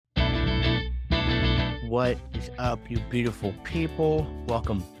What is up, you beautiful people?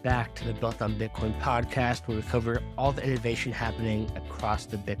 Welcome back to the Built on Bitcoin podcast, where we cover all the innovation happening across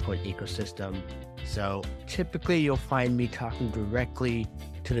the Bitcoin ecosystem. So typically you'll find me talking directly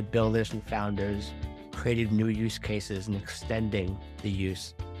to the builders and founders, creating new use cases and extending the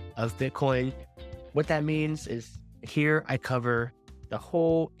use of Bitcoin. What that means is here I cover the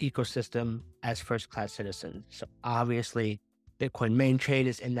whole ecosystem as first-class citizens. So obviously Bitcoin main chain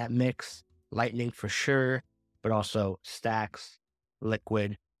is in that mix, Lightning for sure, but also Stacks,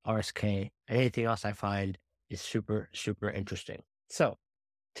 Liquid, RSK, and anything else I find is super, super interesting. So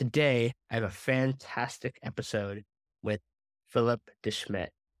today I have a fantastic episode with Philip Smedt,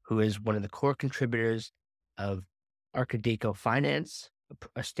 who is one of the core contributors of Arkadiko Finance,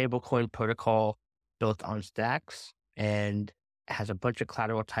 a stablecoin protocol built on Stacks, and has a bunch of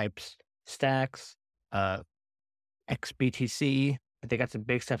collateral types, Stacks, XBTC, but they got some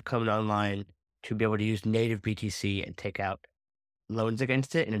big stuff coming online to be able to use native BTC and take out loans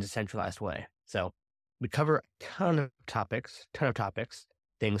against it in a decentralized way. So we cover a ton of topics,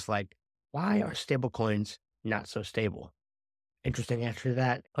 things like, why are stablecoins not so stable? Interesting answer to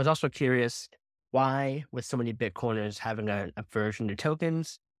that. I was also curious, why, with so many Bitcoiners having an aversion to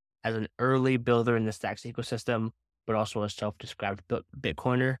tokens, as an early builder in the Stacks ecosystem, but also a self-described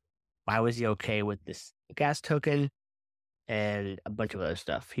Bitcoiner, why was he okay with this gas token and a bunch of other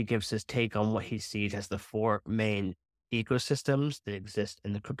stuff? He gives his take on what he sees as the four main ecosystems that exist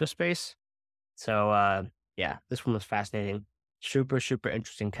in the crypto space. So yeah, this one was fascinating. Super, super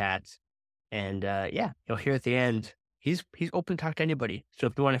interesting cat. And yeah, you'll hear at the end, he's open to talk to anybody. So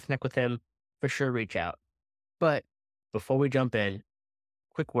if you want to connect with him, for sure reach out. But before we jump in,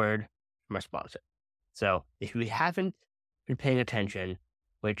 quick word from our sponsor. So if you haven't been paying attention,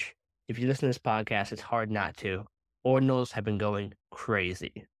 which if you listen to this podcast, it's hard not to, ordinals have been going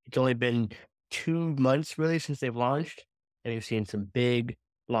crazy. It's only been 2 months really since they've launched, and we've seen some big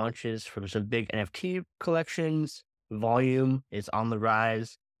launches from some big NFT collections. Volume is on the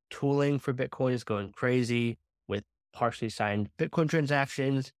rise. Tooling for Bitcoin is going crazy with partially signed Bitcoin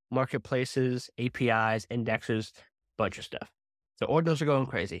transactions, marketplaces, APIs, indexes, bunch of stuff. So ordinals are going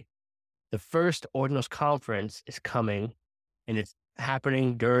crazy. The first ordinals conference is coming, and it's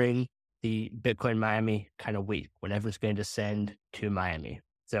happening during the Bitcoin Miami kind of week when everyone's going to descend to Miami.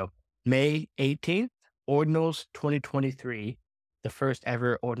 So May 18th, Ordinals 2023, the first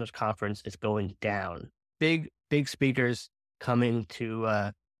ever Ordinals conference, is going down. Big speakers coming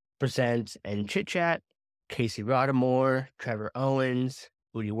to present and chit chat. Casey Rodamore, Trevor Owens,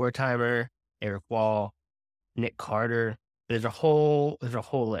 Udi Wertheimer, Eric Wall, Nick Carter. There's a whole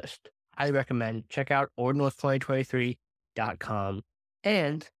list. Highly recommend. Check out ordinals2023.com.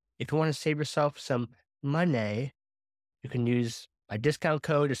 And if you want to save yourself some money, you can use a discount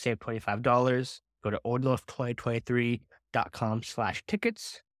code to save $25. Go to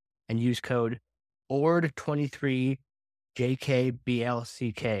ordinals2023.com/tickets and use code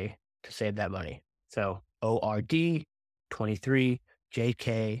ORD23JKBLCK to save that money. So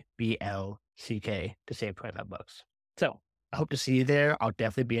ORD23JKBLCK to save $25. So I hope to see you there. I'll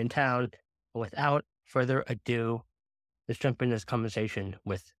definitely be in town. But without further ado, let's jump into this conversation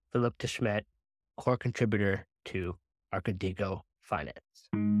with Philip Smedt, core contributor to Arkadiko Finance.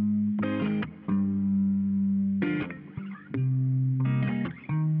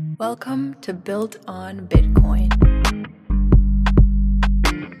 Welcome to Built on Bitcoin.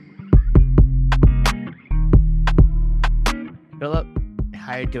 Philip,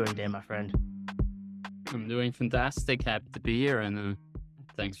 how you doing today, my friend? I'm doing fantastic. Happy to be here, and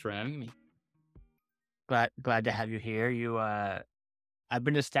thanks for having me. Glad to have you here. I've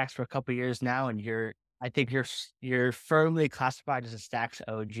been to Stacks for a couple of years now, and I think you're firmly classified as a Stacks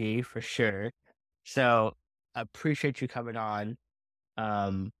OG for sure. So I appreciate you coming on.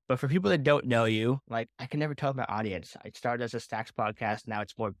 But for people that don't know you, like, I can never tell my audience. I started as a Stacks podcast. Now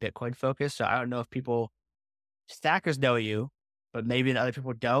it's more Bitcoin focused. So I don't know if stackers know you, but maybe other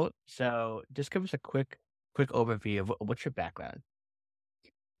people don't. So just give us a quick overview of what's your background.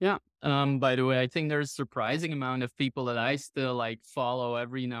 Yeah. By the way, I think there's a surprising amount of people that I still follow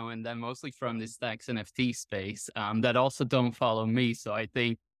every now and then, mostly from the Stacks NFT space, that also don't follow me. So I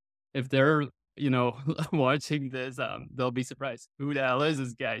think if they're, watching this, they'll be surprised. Who the hell is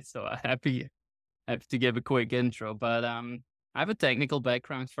this guy? So happy to give a quick intro. But I have a technical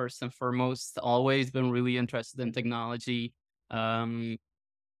background first and foremost. Always been really interested in technology.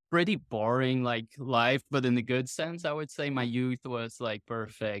 Pretty boring life, but in the good sense, I would say. My youth was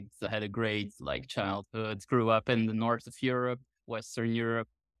perfect. I had a great childhood. Grew up in the north of Europe, Western Europe,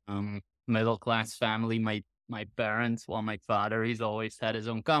 middle class family. My my parents, well, my father, he's always had his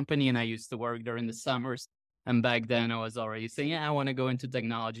own company, and I used to work during the summers. And back then I was already saying, yeah, I want to go into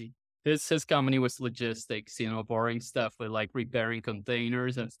technology. His company was logistics, boring stuff with like repairing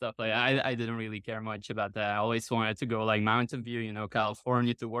containers and stuff like that. I didn't really care much about that. I always wanted to go like Mountain View,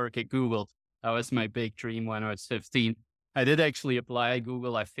 California, to work at Google. That was my big dream when I was 15. I did actually apply at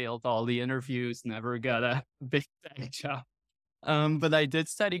Google. I failed all the interviews, never got a big tech job. But I did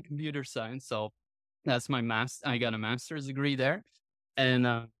study computer science, so that's my I got a master's degree there. And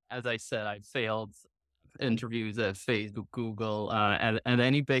as I said, I failed interviews at Facebook, Google, at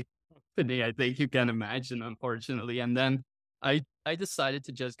any big company I think you can imagine, unfortunately. And then I decided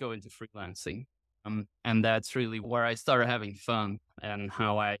to just go into freelancing. And that's really where I started having fun, and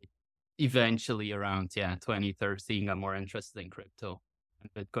how I eventually around 2013 got more interested in crypto and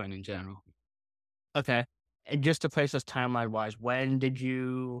Bitcoin in general. Okay. And just to place us timeline wise, when did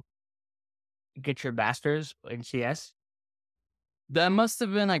you get your master's in CS? That must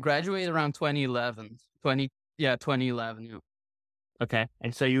have been, I graduated around 2011. 2011. Yeah. Okay.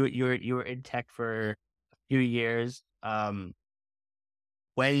 And so you were in tech for a few years.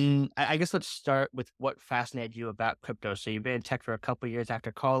 When I guess let's start with what fascinated you about crypto. So you've been in tech for a couple of years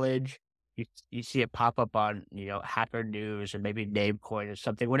after college. You see it pop up on Hacker News or maybe Namecoin or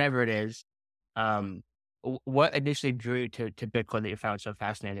something, whatever it is. What initially drew you to Bitcoin that you found so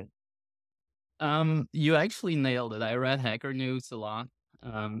fascinating? You actually nailed it. I read Hacker News a lot.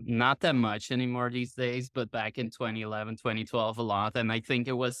 Not that much anymore these days, but back in 2011, 2012, a lot. And I think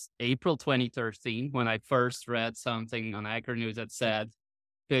it was April 2013 when I first read something on Hacker News that said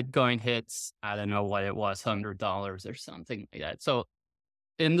Bitcoin hits, I don't know what it was, $100 or something like that. So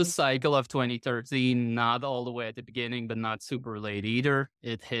in the cycle of 2013, not all the way at the beginning, but not super late either,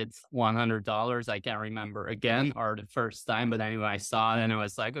 it hit $100. I can't remember again or the first time, but anyway, I saw it and I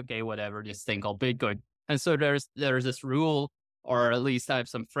was like, okay, whatever, this thing called Bitcoin. And so there's this rule, or at least I have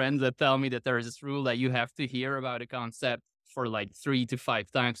some friends that tell me that there is this rule that you have to hear about a concept for like 3 to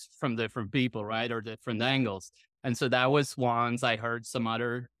 5 times from different people, right? Or different angles. And so that was once. I heard some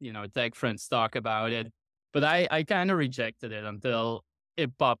other, tech friends talk about it, but I kind of rejected it until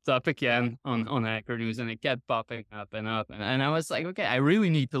it popped up again on Hacker News, and it kept popping up and up. And I was like, okay, I really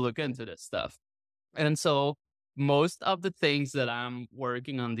need to look into this stuff. And so most of the things that I'm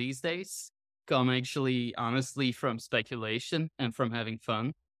working on these days come actually, honestly, from speculation and from having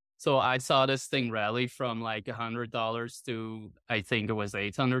fun. So I saw this thing rally from like $100 to, I think it was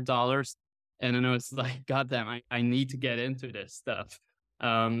 $800. And then I was like, God damn, I need to get into this stuff.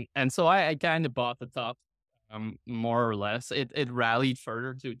 And so I kind of bought the top, more or less. It rallied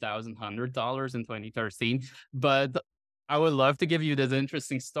further to $1,100 in 2013. But I would love to give you this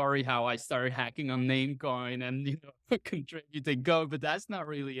interesting story how I started hacking on Namecoin and contributing Go, but that's not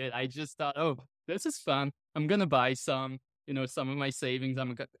really it. I just thought, oh, this is fun. I'm gonna buy some. Some of my savings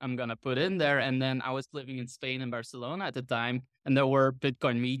I'm gonna put in there. And then I was living in Spain and Barcelona at the time, and there were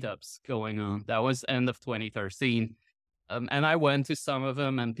Bitcoin meetups going on. That was end of 2013. And I went to some of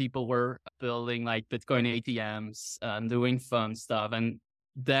them, and people were building like Bitcoin ATMs and doing fun stuff. And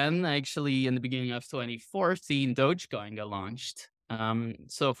then actually in the beginning of 2014, Dogecoin got launched.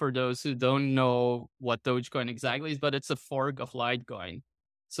 So for those who don't know what Dogecoin exactly is, but it's a fork of Litecoin.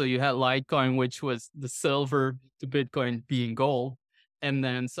 So you had Litecoin, which was the silver to Bitcoin being gold. And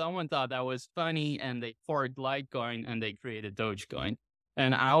then someone thought that was funny, and they forked Litecoin and they created Dogecoin.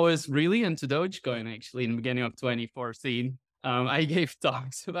 And I was really into Dogecoin actually in the beginning of 2014. I gave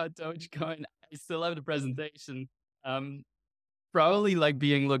talks about Dogecoin. I still have the presentation. Probably like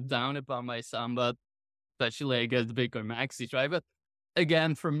being looked down upon by some, but especially I guess the Bitcoin maxis, right? But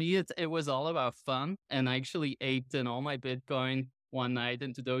again, for me, it was all about fun. And I actually aped in all my Bitcoin one night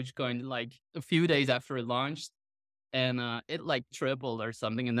into Dogecoin like a few days after it launched. And it like tripled or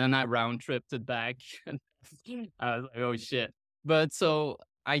something. And then I round tripped it back. And I was like, oh shit. But so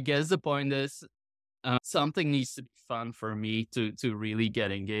I guess the point is something needs to be fun for me to really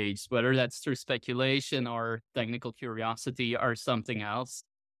get engaged, whether that's through speculation or technical curiosity or something else.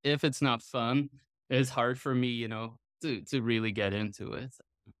 If it's not fun, it's hard for me, to really get into it.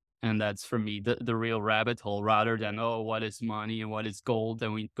 And that's for me the real rabbit hole, rather than, oh, what is money and what is gold?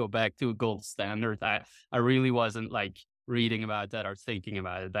 And we go back to a gold standard. I really wasn't like reading about that or thinking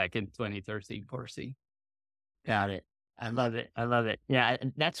about it back in 2013, 14. Got it. I love it. I love it. Yeah,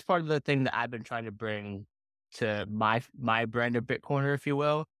 and that's part of the thing that I've been trying to bring to my brand of Bitcoiner, if you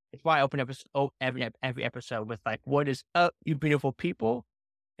will. It's why I open every episode with like, "What is up, you beautiful people?"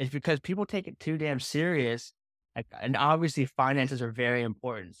 It's because people take it too damn serious, and obviously finances are very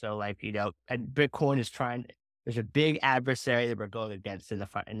important. So like and Bitcoin is trying. There's a big adversary that we're going against in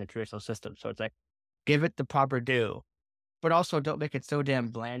the traditional system. So it's like give it the proper due, but also don't make it so damn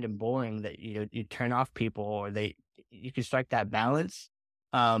bland and boring that you turn off people or you can strike that balance.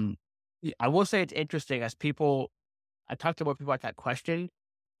 Um, I will say it's interesting as people. I talked to more people about that question,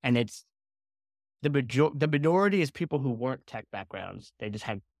 and it's the minority is people who weren't tech backgrounds. They just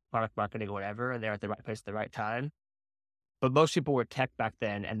had product marketing or whatever, and they're at the right place at the right time. But most people were tech back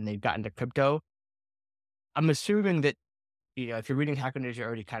then, and they've gotten to crypto. I'm assuming that if you're reading Hacker News, you're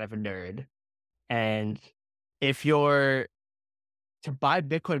already kind of a nerd, and if you're to buy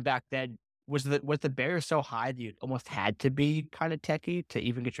Bitcoin back then, was the barrier so high that you almost had to be kind of techie to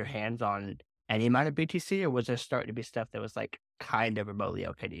even get your hands on any amount of BTC, or was there starting to be stuff that was like kind of remotely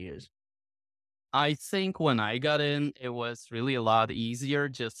okay to use? I think when I got in, it was really a lot easier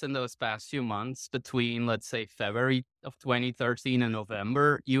just in those past few months between, let's say, February of 2013 and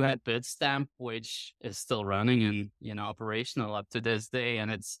November. You had Bitstamp, which is still running and, operational up to this day.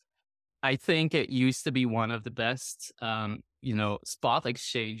 And I think it used to be one of the best, spot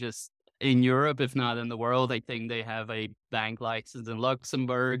exchanges in Europe, if not in the world. I think they have a bank license in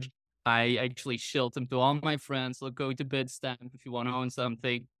Luxembourg. I actually shilled them to all my friends. Look, go to Bitstamp if you want to own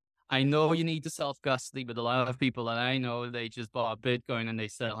something. I know you need to self-custody, but a lot of people that I know, they just bought Bitcoin and they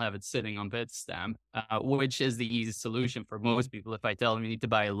still have it sitting on Bitstamp, which is the easiest solution for most people. If I tell them you need to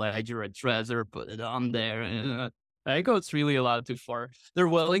buy a ledger, a Trezor, put it on there, I go, it's really a lot too far. They're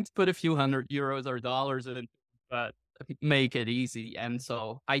willing to put a few €100 or dollars in, but make it easy. And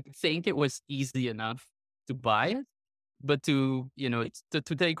so I think it was easy enough to buy it, but to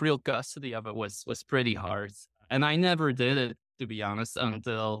take real custody of it was pretty hard. And I never did it, to be honest,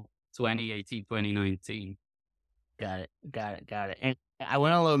 until 2018, 2019. Got it. And I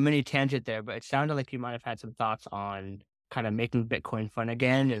went on a little mini tangent there, but it sounded like you might have had some thoughts on kind of making Bitcoin fun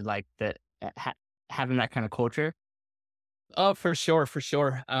again and like having that kind of culture. Oh, for sure, for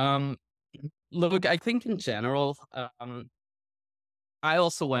sure. Look, I think in general, I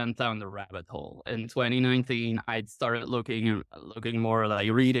also went down the rabbit hole. In 2019, I started looking more like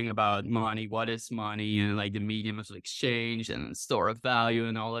reading about money, what is money, and like the medium of exchange and store of value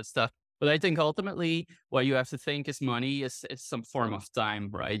and all that stuff. But I think ultimately what you have to think is money is some form of time,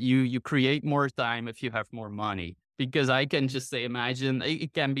 right? You create more time if you have more money. Because I can just say, imagine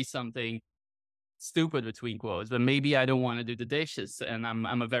it can be something stupid between quotes, but maybe I don't want to do the dishes and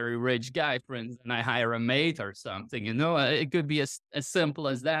I'm a very rich guy, for instance, and I hire a maid or something, it could be as simple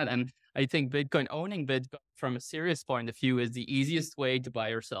as that. And I think owning Bitcoin from a serious point of view is the easiest way to buy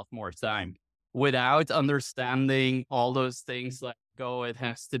yourself more time without understanding all those things like, it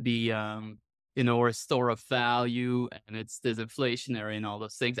has to be, a store of value and it's disinflationary and all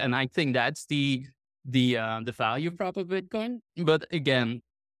those things. And I think that's the value prop of Bitcoin. But again,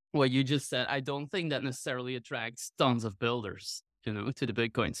 what you just said, I don't think that necessarily attracts tons of builders, to the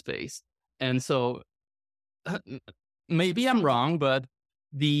Bitcoin space. And so maybe I'm wrong, but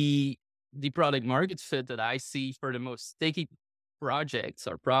the product market fit that I see for the most sticky projects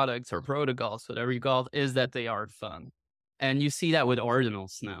or products or protocols, whatever you call it, is that they are fun. And you see that with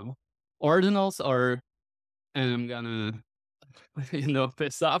ordinals now. Ordinals are, and I'm gonna,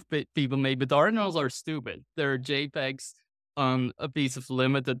 piss off people maybe, but ordinals are stupid. They're JPEGs on a piece of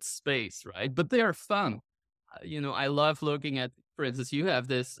limited space, right? But they are fun. I love looking at, for instance, you have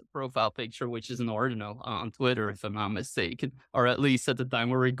this profile picture, which is an ordinal on Twitter, if I'm not mistaken, or at least at the time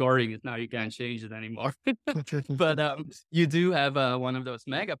we're recording it. Now you can't change it anymore. But you do have one of those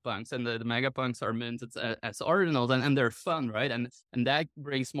megapunks, and the megapunks are minted as ordinals, and they're fun, right? And that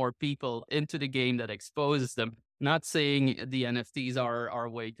brings more people into the game, that exposes them. Not saying the NFTs are our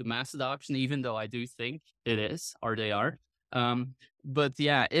way to mass adoption, even though I do think it is, or they are. But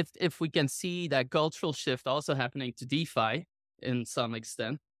yeah, if we can see that cultural shift also happening to DeFi in some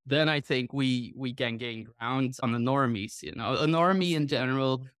extent, then I think we can gain ground on the normies. A normie in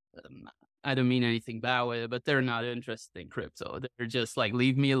general, I don't mean anything bad with it, but they're not interested in crypto. They're just like,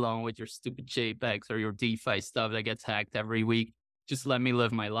 leave me alone with your stupid JPEGs or your DeFi stuff that gets hacked every week. Just let me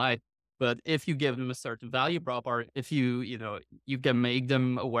live my life. But if you give them a certain value prop, or if you can make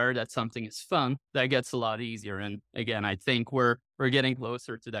them aware that something is fun, that gets a lot easier. And again, I think we're getting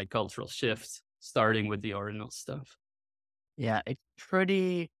closer to that cultural shift, starting with the ordinal stuff. Yeah, it's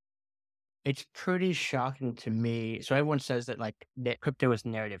pretty shocking to me. So everyone says that that crypto is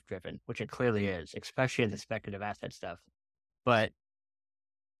narrative driven, which it clearly is, especially in the speculative asset stuff. But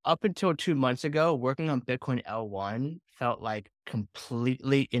up until 2 months ago, working on Bitcoin L1 felt like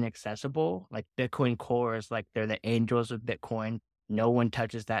completely inaccessible. Like Bitcoin Core is like they're the angels of Bitcoin. No one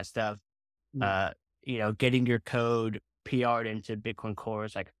touches that stuff. Getting your code PR'd into Bitcoin Core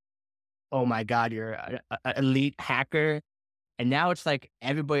is like, oh my God, you're an elite hacker. And now it's like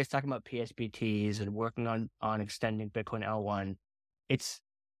everybody's talking about PSBTs and working on extending Bitcoin L1.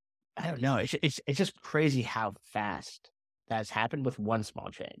 I don't know. It's just crazy how fast that's happened with one small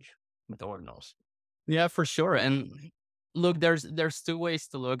change with ordinals. Yeah, for sure. And look, there's two ways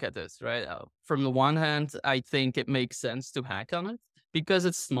to look at this, right? From the one hand, I think it makes sense to hack on it because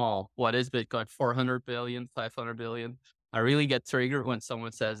it's small. What is Bitcoin? 400 billion, 500 billion. I really get triggered when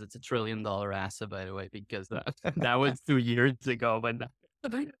someone says it's $1 trillion asset, by the way, because that was 2 years ago. But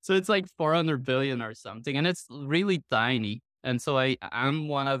so it's like 400 billion or something, and it's really tiny. And so I'm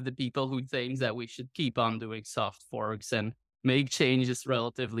one of the people who thinks that we should keep on doing soft forks and make changes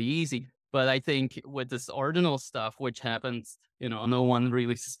relatively easy. But I think with this ordinal stuff, which happens, no one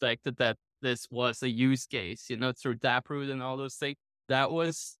really suspected that this was a use case, through Taproot and all those things. That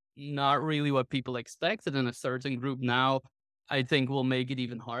was not really what people expected in a certain group. Now, I think will make it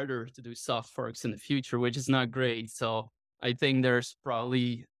even harder to do soft forks in the future, which is not great. So I think there's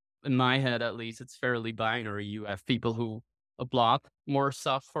probably, in my head at least, it's fairly binary. You have people who block more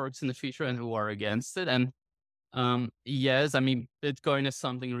soft forks in the future and who are against it. And yes, I mean, Bitcoin is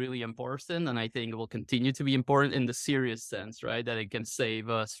something really important, and I think it will continue to be important in the serious sense, right? That it can save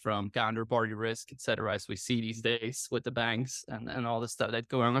us from counterparty risk, etc., as we see these days with the banks and all the stuff that's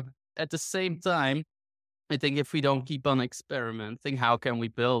going on. At the same time, I think if we don't keep on experimenting, how can we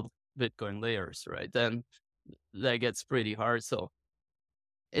build Bitcoin layers, right? Then that gets pretty hard. So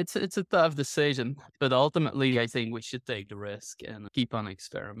it's a tough decision, but ultimately I think we should take the risk and keep on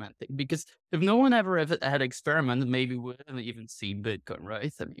experimenting, because if no one ever had experimented, maybe we wouldn't even see Bitcoin,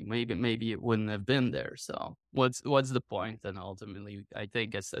 right? I mean, maybe it wouldn't have been there. So what's the point? And ultimately, I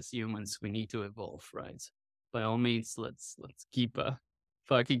think as humans, we need to evolve, right? By all means, let's keep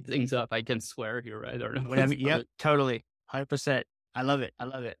fucking things up. I can swear here, right? Or Whatever. Yep, totally, 100%. I love it.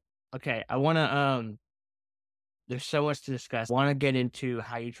 Okay, I want to there's so much to discuss. I want to get into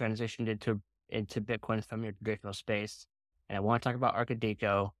how you transitioned into Bitcoin from your traditional space. And I want to talk about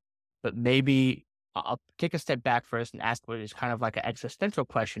Arkadiko, but maybe I'll take a step back first and ask what is kind of like an existential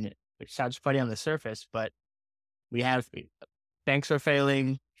question, which sounds funny on the surface, but we have banks are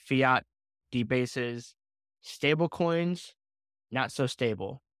failing, fiat debases, stablecoins, not so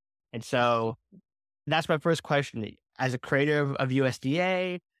stable. And so that's my first question. As a creator of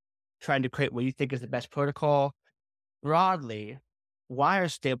USDA, trying to create what you think is the best protocol, broadly, why are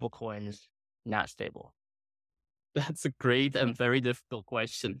stablecoins not stable? That's a great and very difficult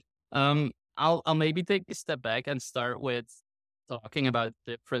question. I'll maybe take a step back and start with talking about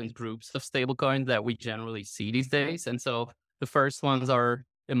different groups of stablecoin that we generally see these days. And so the first ones are,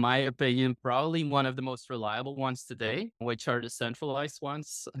 in my opinion, probably one of the most reliable ones today, which are the centralized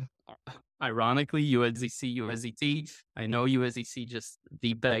ones. Ironically, USDC, USDT. I know USDC just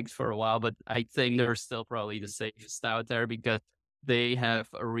depegged for a while, but I think they're still probably the safest out there because they have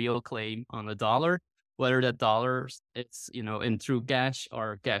a real claim on the dollar. Whether that dollar it's, in true cash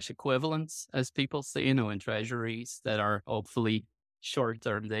or cash equivalents, as people say, in treasuries that are hopefully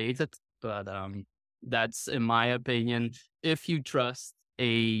short-term dated. But that's, in my opinion, if you trust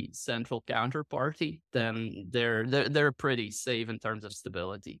a central counterparty, then they're pretty safe in terms of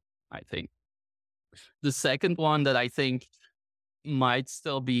stability, I think. The second one that I think might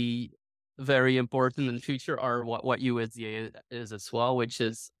still be very important in the future are what USDA is as well, which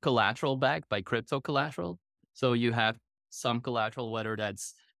is collateral backed by crypto collateral. So you have some collateral, whether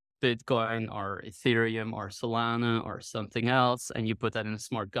that's Bitcoin or Ethereum or Solana or something else, and you put that in a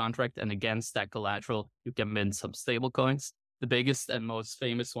smart contract, and against that collateral, you can mint some stable coins. The biggest and most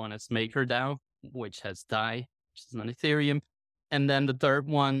famous one is MakerDAO, which has DAI, which is on Ethereum. And then the third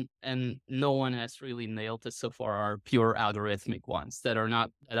one, and no one has really nailed this so far, are pure algorithmic ones that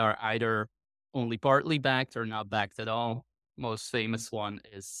are either only partly backed or not backed at all. Most famous one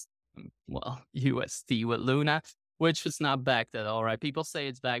is, UST with Luna, which is not backed at all, right? People say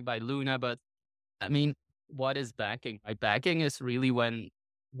it's backed by Luna, but I mean, what is backing? Right? Backing is really when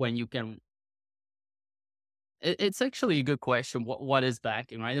you can. It's actually a good question. What is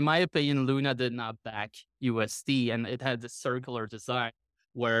backing, right? In my opinion, Luna did not back USD, and it had this circular design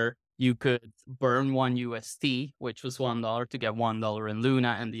where you could burn one USD, which was $1, to get $1 in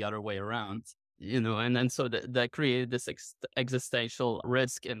Luna, and the other way around. And then so that created this existential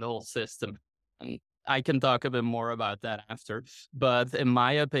risk in the whole system. And I can talk a bit more about that after. But in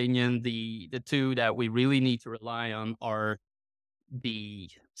my opinion, the two that we really need to rely on are the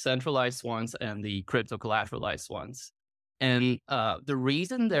centralized ones and the crypto collateralized ones. And the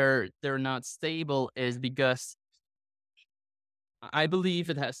reason they're not stable is because I believe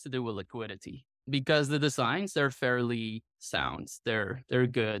it has to do with liquidity, because the designs, they're fairly sound. They're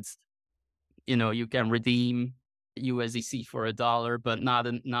good. You can redeem USDC for $1, but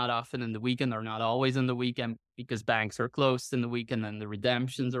not often in the weekend or not always in the weekend because banks are closed in the weekend and the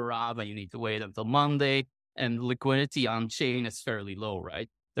redemptions are off and you need to wait until Monday. And liquidity on chain is fairly low, right?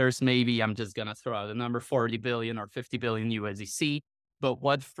 There's maybe, I'm just going to throw out a number, 40 billion or 50 billion USDC. But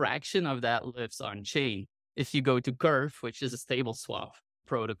what fraction of that lives on chain? If you go to Curve, which is a stable swap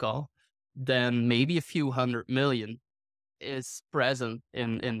protocol, then maybe a few 100 million is present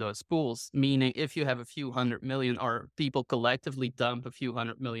in those pools. Meaning if you have a few 100 million or people collectively dump a few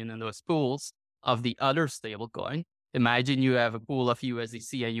 100 million in those pools of the other stablecoin, imagine you have a pool of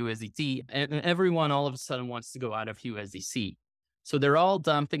USDC and USDT and everyone all of a sudden wants to go out of USDC. So they're all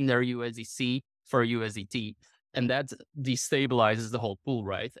dumping their USDC for USDT. And that destabilizes the whole pool,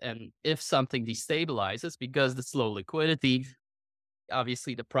 right? And if something destabilizes because the slow liquidity,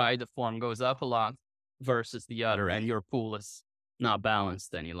 obviously the price of form goes up a lot versus the other, and your pool is not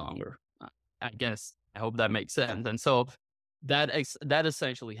balanced any longer. I guess, I hope that makes sense. And so that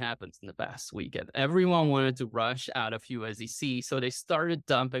essentially happens in the past weekend. Everyone wanted to rush out of USDC, so they started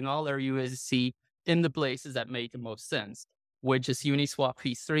dumping all their USDC in the places that made the most sense, which is Uniswap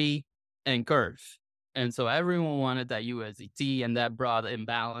V3 and Curve. And so everyone wanted that USDT, and that brought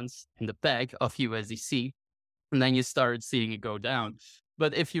imbalance in the peg of USDC. And then you started seeing it go down.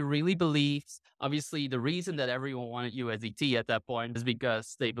 But if you really believe, obviously the reason that everyone wanted USDT at that point is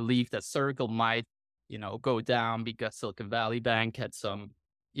because they believed that Circle might, go down because Silicon Valley Bank had some,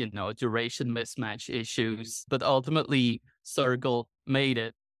 duration mismatch issues. But ultimately, Circle made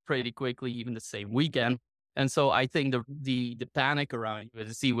it pretty quickly, even the same weekend. And so I think the panic around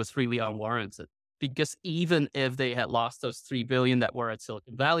USDC was really unwarranted. Because even if they had lost those 3 billion that were at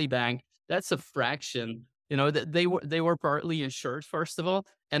Silicon Valley Bank, that's a fraction. They were partly insured, first of all,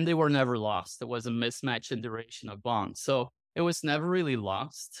 and they were never lost. It was a mismatch in duration of bonds. So it was never really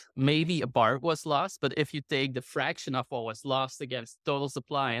lost. Maybe a part was lost, but if you take the fraction of what was lost against total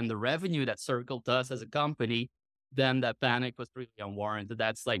supply and the revenue that Circle does as a company, then that panic was really unwarranted.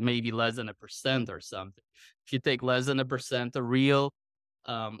 That's like maybe less than 1% or something. If you take less than 1%, the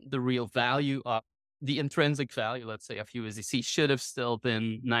real value of the intrinsic value, let's say, of USDC should have still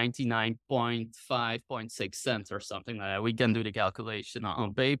been 99.5.6 cents or something like that. We can do the calculation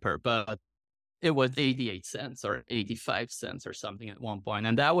on paper, but it was 88 cents or 85 cents or something at one point.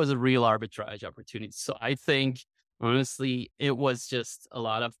 And that was a real arbitrage opportunity. So I think, honestly, it was just a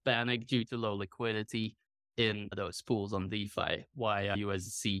lot of panic due to low liquidity in those pools on DeFi, why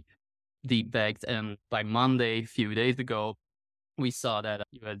USDC depegged. And by Monday, a few days ago, we saw that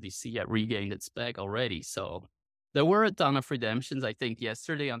USDC had regained its peg already. So there were a ton of redemptions. I think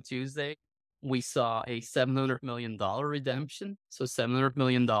yesterday on Tuesday, we saw a $700 million redemption. So $700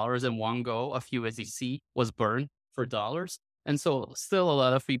 million in one go of USDC was burned for dollars. And so still a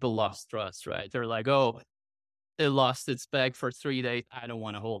lot of people lost trust, right? They're like, oh, it lost its peg for 3 days. I don't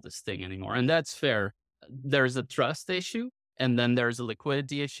want to hold this thing anymore. And that's fair. There's a trust issue, and then there's a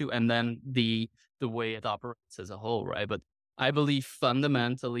liquidity issue, and then the way it operates as a whole, right? But I believe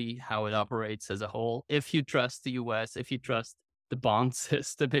fundamentally how it operates as a whole, if you trust the US, if you trust the bond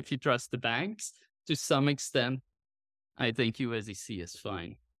system, if you trust the banks, to some extent, I think USDC is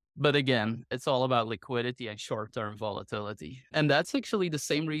fine. But again, it's all about liquidity and short-term volatility. And that's actually the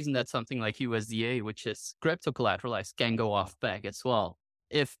same reason that something like USDA, which is crypto collateralized, can go off peg as well.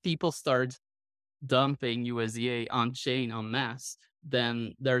 If people start dumping USDA on chain en masse,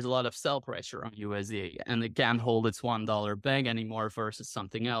 then there's a lot of sell pressure on USDA, and it can't hold its $1 peg anymore versus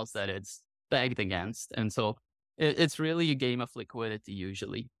something else that it's pegged against. And so it's really a game of liquidity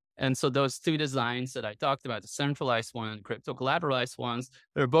usually. And so those two designs that I talked about, the centralized one and crypto collateralized ones,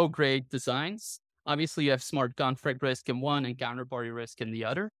 they're both great designs. Obviously, you have smart contract risk in one and counterparty risk in the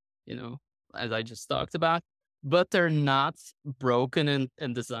other, as I just talked about. But they're not broken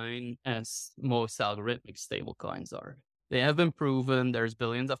in design as most algorithmic stablecoins are. They have been proven. There's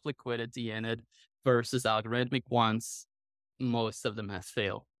billions of liquidity in it versus algorithmic ones. Most of them have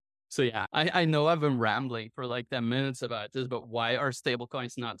failed. So yeah, I know I've been rambling for like 10 minutes about this, but why are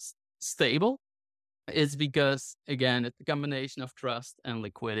stablecoins not stable? It's because, again, it's a combination of trust and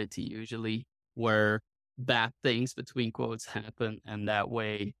liquidity usually, where bad things between quotes happen, and that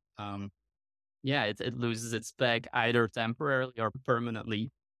way, it loses its peg either temporarily or permanently.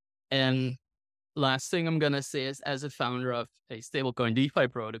 And last thing I'm going to say is, as a founder of a stablecoin DeFi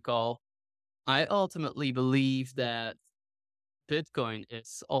protocol, I ultimately believe that Bitcoin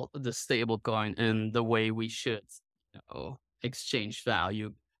is the stablecoin in the way we should exchange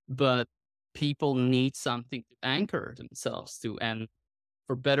value. But people need something to anchor themselves to. And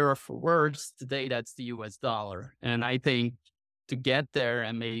for better or for worse, today that's the US dollar. And I think to get there,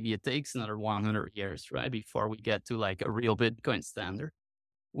 and maybe it takes another 100 years, right, before we get to like a real Bitcoin standard.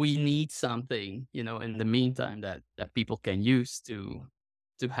 We need something, in the meantime that people can use to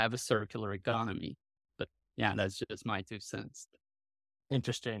have a circular economy. But yeah, that's just my 2 cents.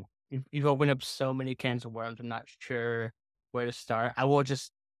 Interesting. You've opened up so many cans of worms. I'm not sure where to start. I will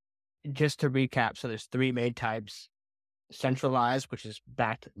just to recap. So there's three main types: centralized, which is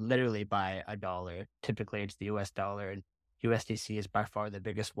backed literally by a dollar. Typically, it's the US dollar, and USDC is by far the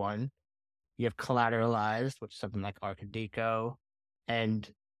biggest one. You have collateralized, which is something like Arkadiko, and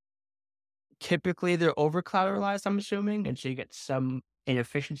typically they're over collateralized, I'm assuming, and so you get some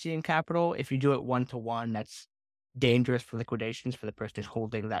inefficiency in capital. If you do it one to one, that's dangerous for liquidations for the person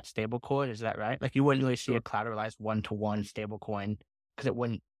holding that stable coin. Is that right? Like you wouldn't really see a collateralized one to one stable coin because it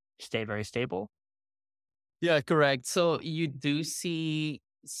wouldn't stay very stable. Yeah, correct. So you do see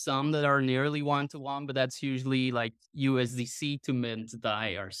some that are nearly one to one, but that's usually like USDC to mint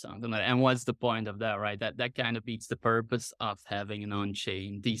DAI or something like that. And what's the point of that, right? That kind of beats the purpose of having an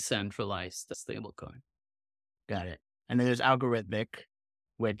on-chain decentralized stablecoin. Got it. And then there's algorithmic,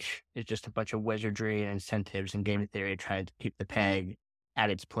 which is just a bunch of wizardry and incentives and game theory trying to keep the peg at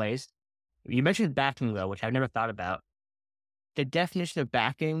its place. You mentioned backing, though, which I've never thought about. The definition of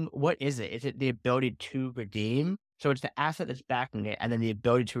backing, what is it? Is it the ability to redeem? So it's the asset that's backing it, and then the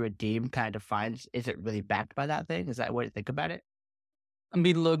ability to redeem kind of defines, is it really backed by that thing? Is that what you think about it? I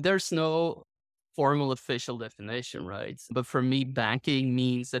mean, look, there's no formal official definition, right? But for me, backing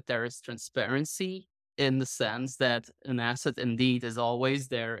means that there is transparency in the sense that an asset indeed is always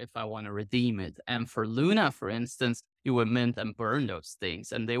there if I want to redeem it. And for Luna, for instance, you would mint and burn those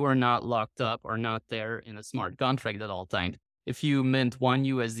things, and they were not locked up or not there in a smart contract at all times. If you mint one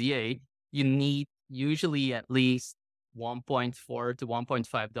USDA, you need usually at least $1.4 to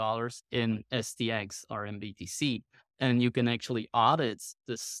 $1.5 in STX or MBTC. And you can actually audit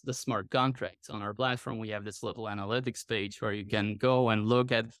the smart contracts on our platform. We have this little analytics page where you can go and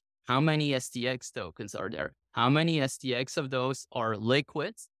look at how many STX tokens are there. How many STX of those are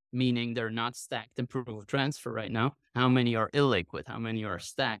liquid, meaning they're not stacked in proof of transfer right now. How many are illiquid? How many are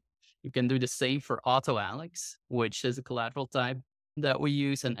stacked? You can do the same for AutoAlex, which is a collateral type that we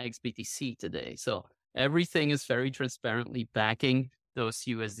use, in XBTC today. So everything is very transparently backing those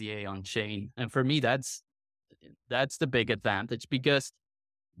USDA on chain. And for me, that's the big advantage, because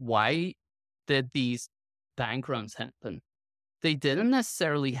why did these bank runs happen? They didn't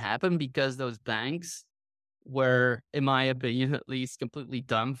necessarily happen because those banks were, in my opinion, at least, completely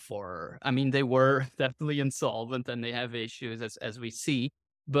done for. I mean, they were definitely insolvent and they have issues as we see.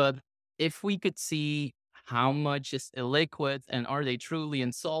 But if we could see how much is illiquid and are they truly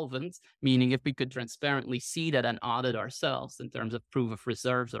insolvent, meaning if we could transparently see that and audit ourselves in terms of proof of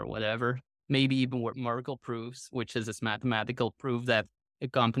reserves or whatever, maybe even with Merkle proofs, which is this mathematical proof that a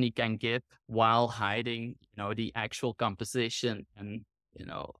company can give while hiding, the actual composition and,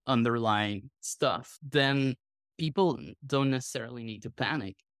 underlying stuff, then people don't necessarily need to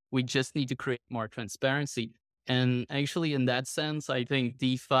panic. We just need to create more transparency. And actually, in that sense, I think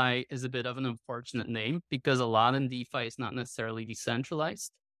DeFi is a bit of an unfortunate name, because a lot in DeFi is not necessarily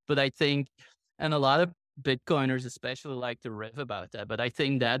decentralized. But I think, and a lot of Bitcoiners especially like to riff about that, but I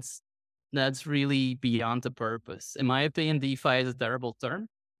think that's really beyond the purpose. In my opinion, DeFi is a terrible term.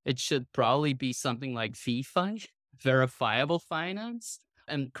 It should probably be something like VFi, verifiable finance.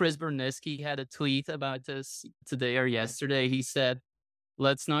 And Chris Berniski had a tweet about this today or yesterday. He said,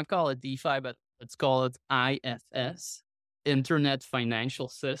 let's not call it DeFi, but let's call it IFS, Internet Financial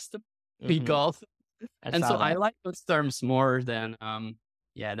System. Because, and so I like those terms more than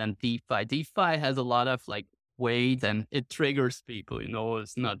DeFi. DeFi has a lot of like weight and it triggers people,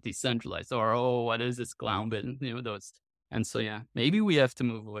 it's not decentralized, or, what is this clown bit, those. And so, maybe we have to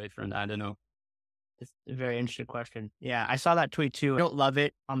move away from that. I don't know. It's a very interesting question. Yeah, I saw that tweet too. I don't love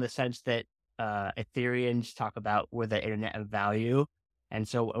it on the sense that Ethereans talk about we're the internet of value. And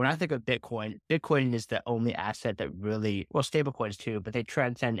so when I think of Bitcoin is the only asset that really, well, stablecoins too, but they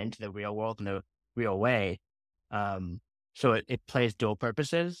transcend into the real world in a real way. So it plays dual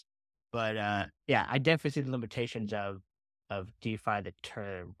purposes. But I definitely see the limitations of DeFi, the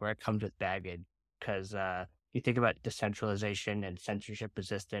term, where it comes with baggage. Because you think about decentralization and censorship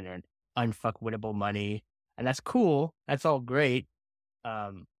resistant and unfuckwittable money, and that's cool. That's all great.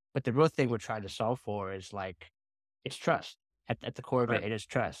 But the real thing we're trying to solve for is like, it's trust. At the core of it is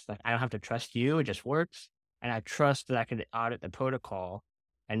trust. Like, I don't have to trust you. It just works. And I trust that I can audit the protocol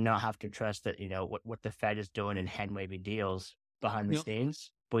and not have to trust that, what the Fed is doing in hand-wavy deals behind the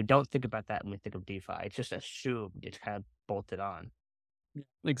scenes. But we don't think about that when we think of DeFi. It's just assumed. It's kind of bolted on.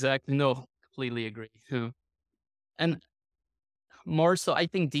 Exactly. No, completely agree. And more so, I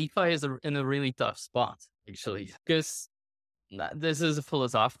think DeFi is in a really tough spot, actually, because this is a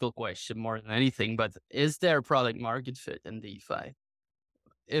philosophical question more than anything, but is there product market fit in DeFi?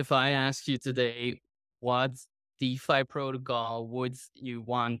 If I ask you today, what DeFi protocol would you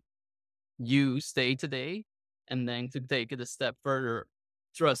want use day to day? And then to take it a step further,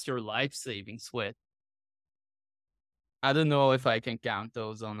 trust your life savings with. I don't know if I can count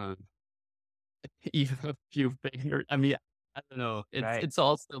those on even a few fingers. I mean, I don't know. Right. It's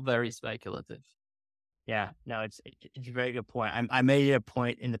all still very speculative. Yeah, no, it's a very good point. I made it a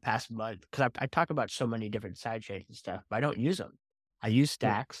point in the past month because I talk about so many different side chains and stuff, but I don't use them. I use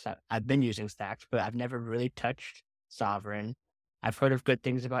Yeah. Stacks. I've been using Stacks, but I've never really touched Sovereign. I've heard of good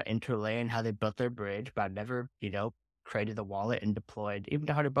things about Interlay and how they built their bridge, but I've never, created the wallet and deployed even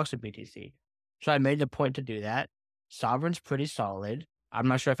 $100 of BTC. So I made the point to do that. Sovereign's pretty solid. I'm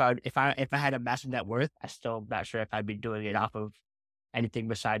not sure if I had a massive net worth, I still not sure if I'd be doing it off of anything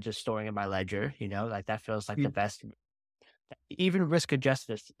besides just storing in my ledger, like that feels like the best, even risk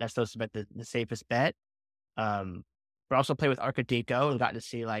adjusted, that's supposed to be the safest bet. But also play with Arkadiko and got to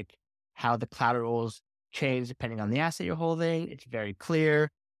see like how the collaterals change depending on the asset you're holding. It's very clear.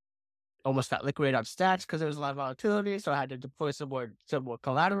 Almost got liquidated on Stacks because there was a lot of volatility. So I had to deploy some more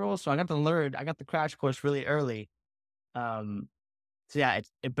collateral. So I got the crash course really early. So yeah,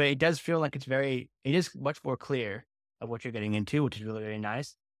 but it does feel like it is much more clear of what you're getting into, which is really, really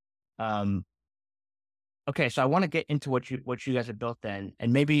nice. Okay, so I want to get into what you guys have built then,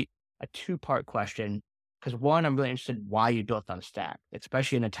 and maybe a two-part question. Because one, I'm really interested in why you built on Stack,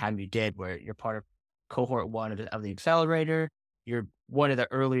 especially in the time you did, where you're part of cohort one of the accelerator. You're one of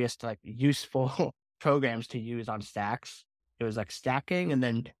the earliest like useful programs to use on Stacks. It was like stacking, and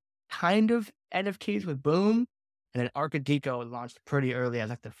then kind of NFTs with Boom, and then Arkadiko launched pretty early as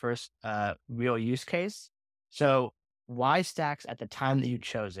like the first real use case. So why Stacks at the time that you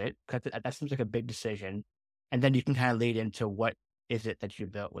chose it? Because that seems like a big decision. And then you can kind of lead into what is it that you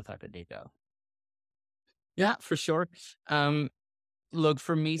built with Arkadiko. Yeah, for sure. Look,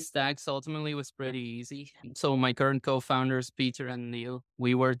 for me, Stacks ultimately was pretty easy. So my current co-founders, Peter and Neil,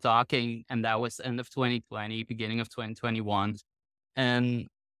 we were talking, and that was end of 2020, beginning of 2021. And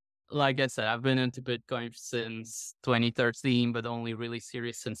like I said, I've been into Bitcoin since 2013, but only really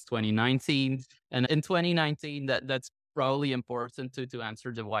serious since 2019. And in 2019, that's probably important to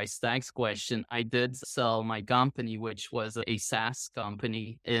answer the why Stacks question. I did sell my company, which was a SaaS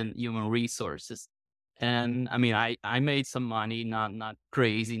company in human resources. And I mean, I made some money, not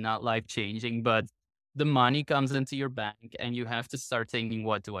crazy, not life changing, but the money comes into your bank and you have to start thinking,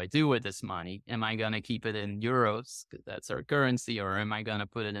 what do I do with this money? Am I going to keep it in euros? 'Cause that's our currency. Or am I going to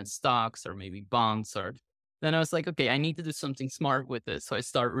put it in stocks or maybe bonds? Or then I was like, okay, I need to do something smart with this. So I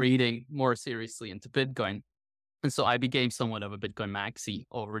start reading more seriously into Bitcoin. And so I became somewhat of a Bitcoin maxi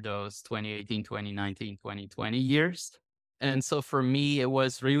over those 2018, 2019, 2020 years. And so for me, it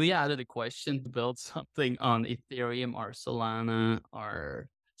was really out of the question to build something on Ethereum or Solana or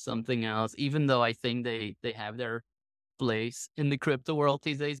something else, even though I think they have their place in the crypto world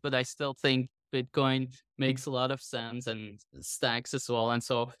these days. But I still think Bitcoin makes a lot of sense and Stacks as well. And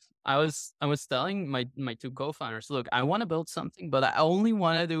so I was telling my two co-founders, look, I want to build something, but I only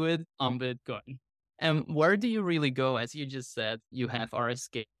want to do it on Bitcoin. And where do you really go? As you just said, you have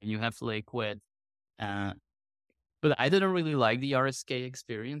RSK, you have Liquid, but I didn't really like the RSK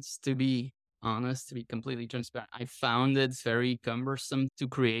experience, to be honest, to be completely transparent. I found it very cumbersome to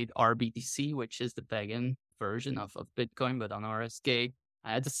create RBTC, which is the pagan version of Bitcoin, but on RSK.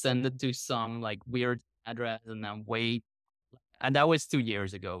 I had to send it to some like weird address and then wait. And that was 2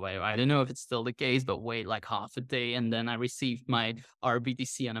 years ago. I don't know if it's still the case, but wait like half a day. And then I received my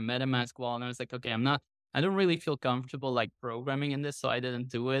RBTC on a MetaMask wallet. And I was like, okay, I don't really feel comfortable like programming in this. So I didn't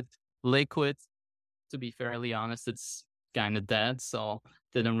do it. Liquid, to be fairly honest, it's kind of dead. So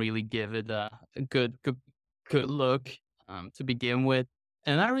didn't really give it a good look to begin with.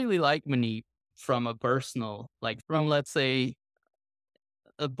 And I really like Manip from a personal, like from, let's say,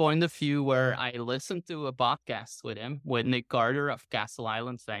 a point of view where I listened to a podcast with him, with Nick Carter of Castle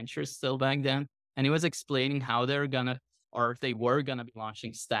Island Ventures still back then. And he was explaining how they were going to be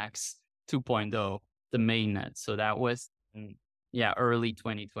launching Stacks 2.0, the mainnet. So that was, early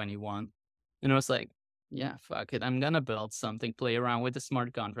 2021. And I was like, yeah, fuck it. I'm going to build something, play around with the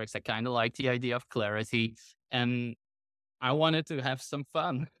smart contracts. I kind of like the idea of clarity. And I wanted to have some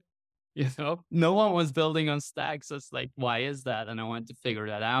fun. No one was building on Stacks. So it's like, why is that? And I wanted to figure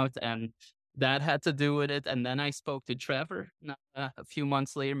that out. And that had to do with it. And then I spoke to Trevor a few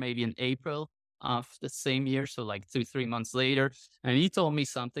months later, maybe in April of the same year. So like 2-3 months later. And he told me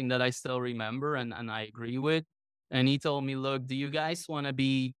something that I still remember and I agree with. And he told me, look, do you guys want to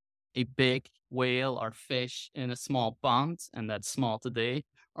be a big whale or fish in a small pond? And that's small today.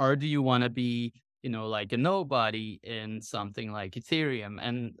 Or do you want to be, like a nobody in something like Ethereum?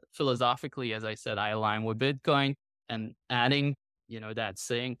 And philosophically, as I said, I align with Bitcoin, and adding, that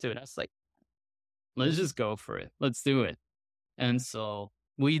saying to it. I was like, let's just go for it. Let's do it. And so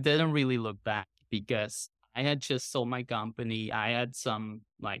we didn't really look back because I had just sold my company. I had some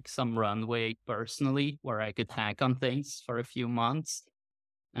runway personally where I could hack on things for a few months.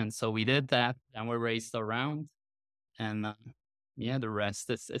 And so we did that, and we raised a round. And the rest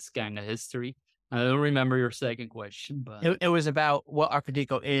is kind of history. I don't remember your second question, but It was about what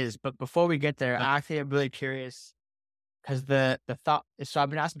Arkadiko is. But before we get there, I actually am really curious because the thought. So I've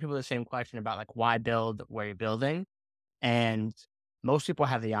been asking people the same question about like why build where you're building, and most people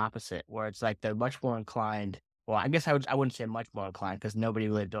have the opposite, where it's like they're much more inclined. Well, I guess I wouldn't say much more inclined because nobody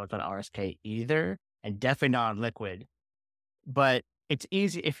really builds on RSK either, and definitely not on Liquid. But it's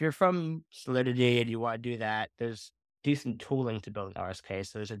easy if you're from Solidity and you want to do that. There's decent tooling to build an RSK,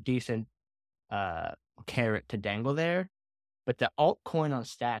 so there's a decent carrot to dangle there. But the altcoin on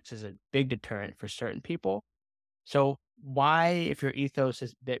Stacks is a big deterrent for certain people. So why, if your ethos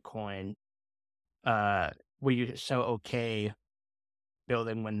is Bitcoin, were you so okay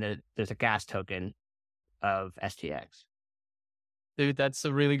building when there's a gas token of STX? dude, that's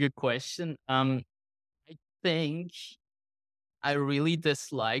a really good question. I think I really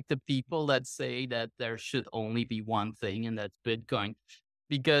dislike the people that say that there should only be one thing, and that's Bitcoin,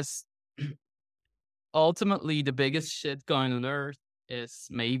 because ultimately the biggest shitcoin on earth is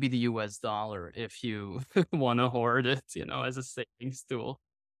maybe the US dollar if you want to hoard it, as a savings tool.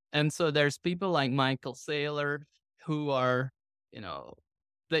 And so there's people like Michael Saylor who are,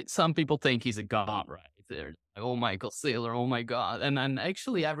 some people think he's a god, right? They're like, oh, Michael Saylor, oh my God. And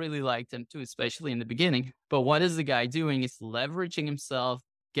actually, I really liked him too, especially in the beginning. But what is the guy doing? Is leveraging himself,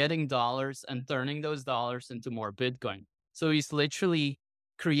 getting dollars and turning those dollars into more Bitcoin. So he's literally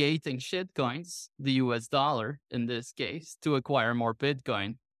creating shitcoins, the US dollar in this case, to acquire more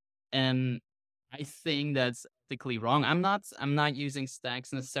Bitcoin. And I think that's ethically wrong. I'm not using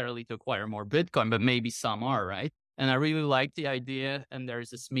Stacks necessarily to acquire more Bitcoin, but maybe some are, right? And I really like the idea. And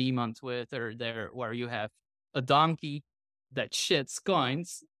there's this meme on Twitter there where you have a donkey that shits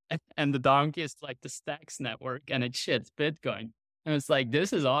coins, and the donkey is like the Stacks network, and it shits Bitcoin. And it's like,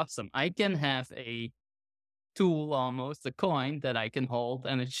 this is awesome. I can have a tool, almost a coin that I can hold,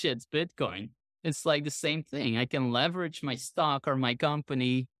 and it shits Bitcoin. It's like the same thing. I can leverage my stock or my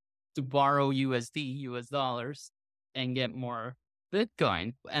company to borrow USD, US dollars, and get more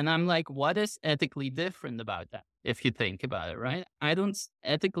Bitcoin. And I'm like, what is ethically different about that? If you think about it, right? I don't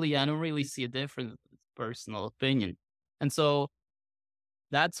really see a difference, personal opinion. And so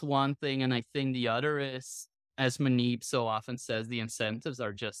that's one thing. And I think the other is, as Manib so often says, the incentives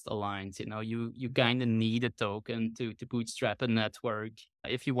are just aligned. You kind of need a token to bootstrap a network.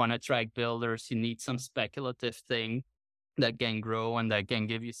 If you want to attract builders, you need some speculative thing that can grow and that can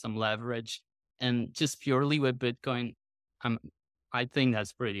give you some leverage. And just purely with Bitcoin, I think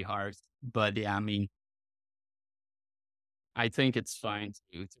that's pretty hard. But yeah, I mean, I think it's fine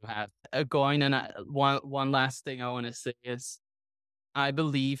to have a coin. And one last thing I want to say is, I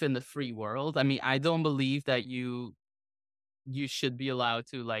believe in the free world. I mean, I don't believe that you should be allowed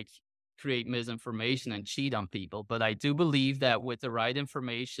to like create misinformation and cheat on people. But I do believe that with the right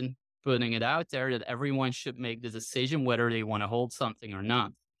information, putting it out there, that everyone should make the decision whether they want to hold something or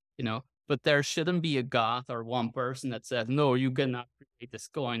not, But there shouldn't be a god or one person that says, no, you cannot create this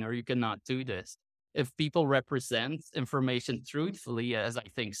coin or you cannot do this. If people represent information truthfully, as I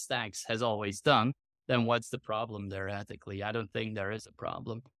think Stacks has always done, then what's the problem there ethically? I don't think there is a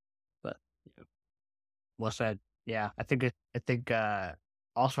problem. But Well said. Yeah, I think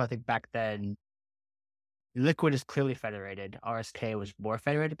also I think back then Liquid is clearly federated. RSK was more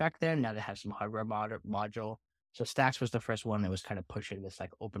federated back then. Now they have some hardware module. So Stacks was the first one that was kind of pushing this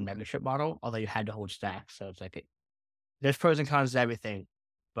like open membership model, although you had to hold Stacks. So it's like there's pros and cons to everything.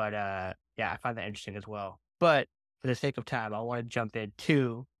 But yeah, I find that interesting as well. But for the sake of time, I want to jump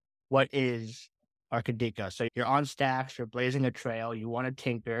into what is Arkadiko. So you're on Stacks, you're blazing a trail, you want to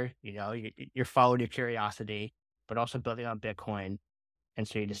tinker, you're following your curiosity, but also building on Bitcoin. And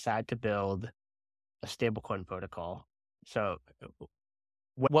so you decide to build a stablecoin protocol. So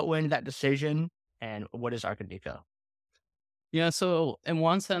what went into that decision, and what is Arkadiko? Yeah, so in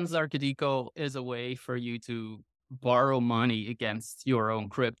one sense, Arkadiko is a way for you to borrow money against your own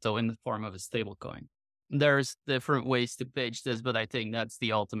crypto in the form of a stablecoin. There's different ways to pitch this, but I think that's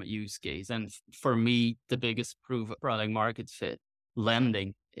the ultimate use case. And for me, the biggest proof of product market fit,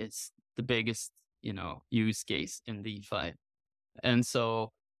 lending, is the biggest use case in DeFi. And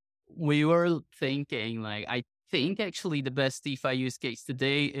so we were thinking, like, I think actually the best DeFi use case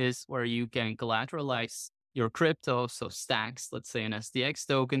today is where you can collateralize your crypto, so stacks, let's say an SDX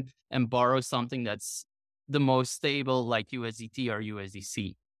token, and borrow something that's the most stable, like USDT or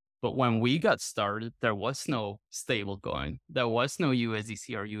USDC. But when we got started, there was no stable coin. There was no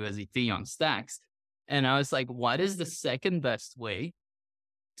USDC or USDT on stacks. And I was like, what is the second best way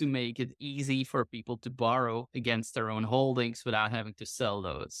to make it easy for people to borrow against their own holdings without having to sell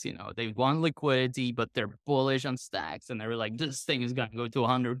those? They want liquidity, but they're bullish on stacks. And they're like, this thing is going to go to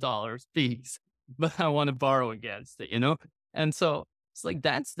 $100 piece, but I want to borrow against it. And so it's like,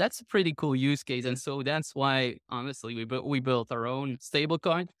 that's a pretty cool use case. And so that's why, honestly, we built our own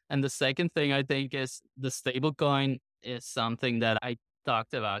stablecoin. And the second thing I think is the stablecoin is something that I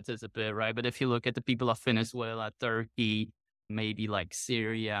talked about this a bit, right? But if you look at the people of Venezuela, Turkey, maybe like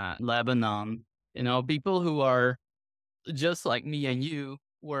Syria, Lebanon, people who are just like me and you,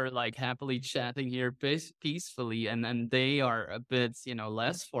 were like happily chatting here peacefully, and then they are a bit,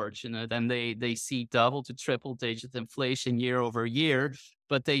 less fortunate, and they see double to triple digit inflation year over year,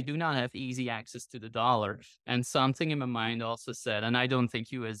 but they do not have easy access to the dollar. And something in my mind also said, and I don't think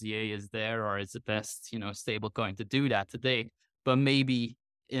USDA is there or is the best, stable coin to do that today, but maybe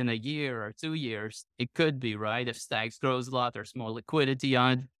in a year or 2 years, it could be, right? If Stacks grows a lot, there's more liquidity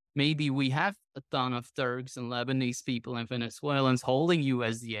on it. Maybe we have a ton of Turks and Lebanese people and Venezuelans holding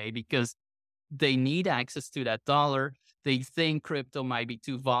USDA because they need access to that dollar. They think crypto might be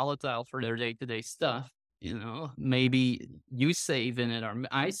too volatile for their day-to-day stuff. Maybe you save in it or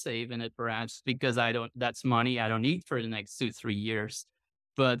I save in it perhaps because that's money I don't need for the next 2-3 years.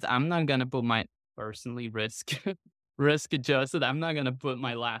 But I'm not going to put my personally risk adjusted. I'm not going to put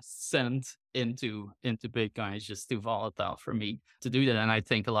my last cent into Bitcoin. It's just too volatile for me to do that. And I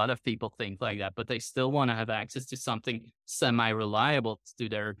think a lot of people think like that, but they still want to have access to something semi-reliable to do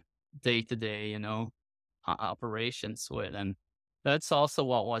their day-to-day, operations with. And that's also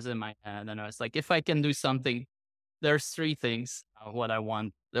what was in my head. And I was like, if I can do something, there's 3 things what I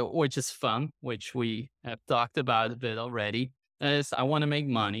want, which is fun, which we have talked about a bit already. Is I want to make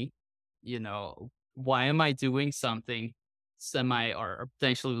money. Why am I doing something semi or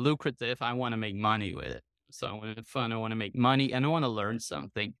potentially lucrative? I want to make money with it. So I want to have fun. I want to make money and I want to learn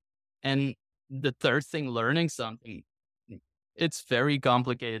something. And the third thing, learning something, it's very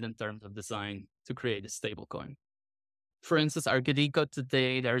complicated in terms of design to create a stablecoin. For instance, Arkadiko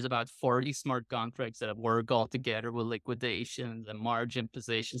today, there's about 40 smart contracts that work all together with liquidations and margin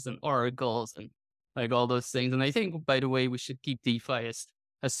positions and oracles and like all those things. And I think, by the way, we should keep DeFi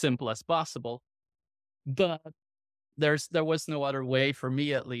as simple as possible. But there was no other way for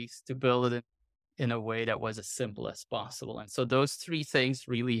me, at least, to build it in a way that was as simple as possible. And so those 3 things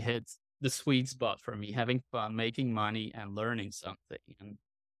really hit the sweet spot for me: having fun, making money, and learning something. And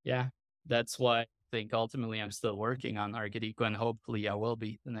yeah, that's why I think ultimately I'm still working on Arkadiko, and hopefully I will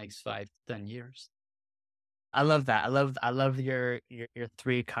be the next 5 to 10 years. I love that. I love your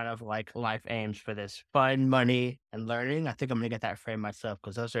 3 kind of like life aims for this: fun, money, and learning. I think I'm gonna get that frame myself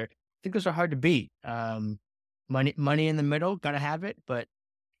because I think those are hard to beat. Money in the middle, gotta have it, but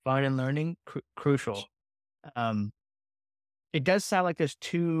fun and learning, crucial. It does sound like there's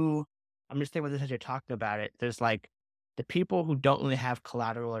 2. I'm just thinking about this as you're talking about it. There's like the people who don't really have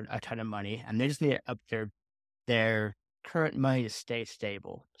collateral or a ton of money, and they just need up their current money to stay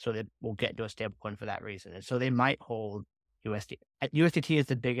stable, so they will get into a stable coin for that reason. And so they might hold USD. USDT is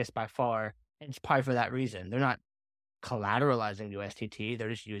the biggest by far, and it's probably for that reason. They're not collateralizing USDT; they're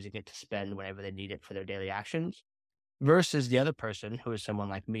just using it to spend whenever they need it for their daily actions. Versus the other person, who is someone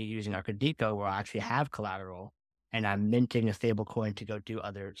like me using Arkadiko, where I actually have collateral and I'm minting a stable coin to go do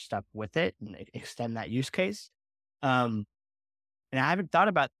other stuff with it and extend that use case. And I haven't thought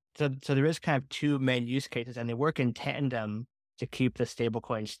about, so there is kind of 2 main use cases, and they work in tandem to keep the stable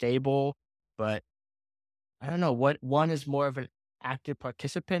coin stable. But I don't know what one is more of an active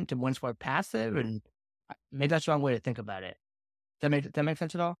participant and one's more passive, and maybe that's the wrong way to think about it. Does that make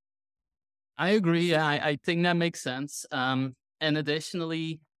sense at all? I agree. Yeah, I think that makes sense. And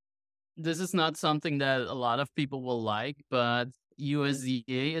additionally, this is not something that a lot of people will like, but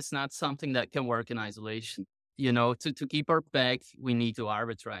USDA is not something that can work in isolation. To keep our peg, we need to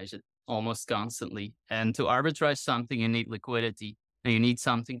arbitrage it almost constantly. And to arbitrage something, you need liquidity and you need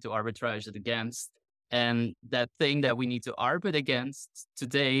something to arbitrage it against. And that thing that we need to arbit against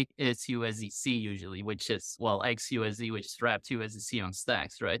today is USDC usually, which is, XUSD, which is wrapped USDC on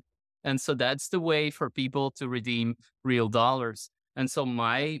stacks, right? And so that's the way for people to redeem real dollars. And so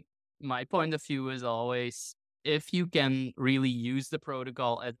my point of view is always, if you can really use the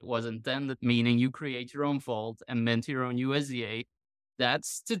protocol as it was intended, meaning you create your own vault and mint your own USDA,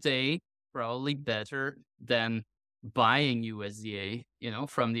 that's today probably better than buying USDA,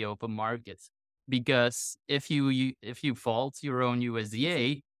 from the open market. Because if you vault your own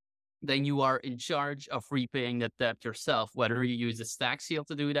USDA, then you are in charge of repaying that debt yourself, whether you use a stack seal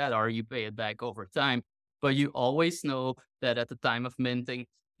to do that or you pay it back over time. But you always know that at the time of minting,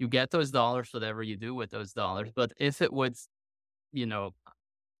 you get those dollars, whatever you do with those dollars. But if it would, you know,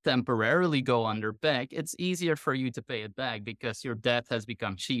 temporarily go under back, it's easier for you to pay it back because your debt has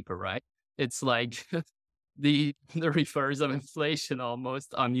become cheaper, right? It's like the reverse of inflation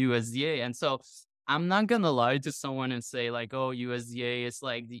almost on USDA. And so I'm not gonna lie to someone and say like, oh, USDA is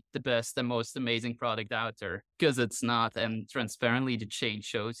like the best and most amazing product out there, because it's not. And transparently, the chain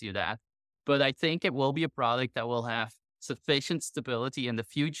shows you that. But I think it will be a product that will have sufficient stability in the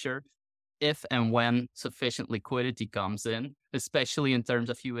future if and when sufficient liquidity comes in, especially in terms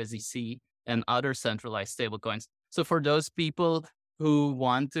of USDC and other centralized stablecoins. So for those people who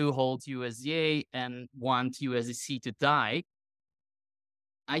want to hold USDA and want USDC to die,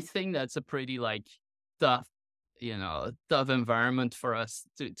 I think that's a pretty tough, tough environment for us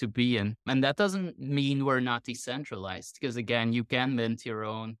to be in. And that doesn't mean we're not decentralized, because again, you can mint your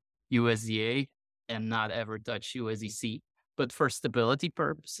own USDA and not ever touch USDC. But for stability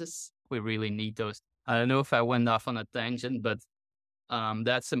purposes, we really need those. I don't know if I went off on a tangent, but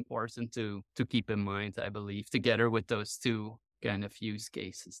that's important to keep in mind, I believe, together with those two kind of use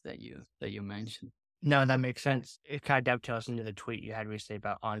cases that you mentioned. No, that makes sense. It kind of dovetails into the tweet you had recently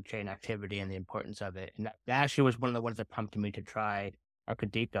about on-chain activity and the importance of it. And that actually was one of the ones that prompted me to try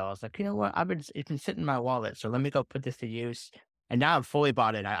Arkadiko. I was like, you know what? It's been sitting in my wallet, so let me go put this to use. And now I'm fully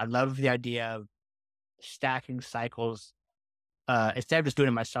bought in. I love the idea of stacking cycles. Instead of just doing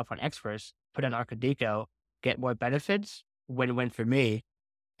it myself on Xverse, put on Arkadiko, get more benefits. Win-win for me.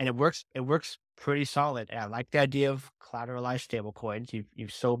 And it works pretty solid. And I like the idea of collateralized stablecoins.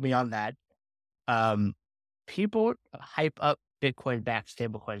 You've sold me on that. People hype up Bitcoin-backed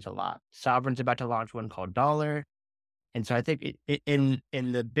stablecoins a lot. Sovereign's about to launch one called Dollar. And so I think in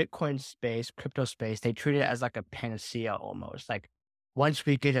the Bitcoin space, crypto space, they treat it as like a panacea almost. Like once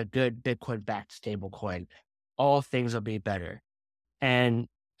we get a good Bitcoin-backed stablecoin, all things will be better. And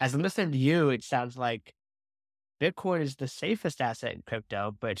as I'm listening to you, it sounds like Bitcoin is the safest asset in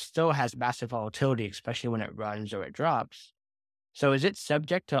crypto, but it still has massive volatility, especially when it runs or it drops. So is it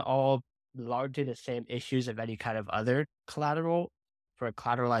subject to all largely the same issues of any kind of other collateral for a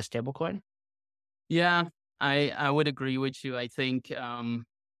collateralized stablecoin? Yeah, I would agree with you. I think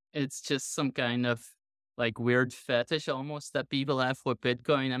it's just some kind of weird fetish almost that people have with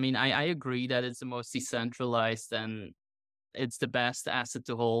Bitcoin. I mean, I agree that it's the most decentralized and it's the best asset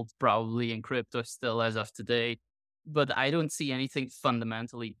to hold probably in crypto still as of today. But I don't see anything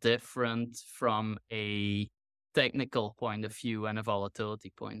fundamentally different from a technical point of view and a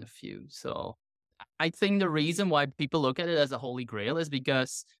volatility point of view. So I think the reason why people look at it as a holy grail is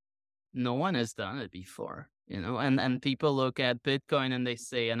because no one has done it before, and people look at Bitcoin and they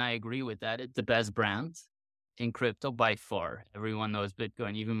say, and I agree with that, it's the best brand in crypto by far. Everyone knows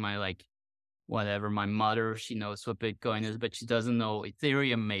Bitcoin, even my my mother, she knows what Bitcoin is, but she doesn't know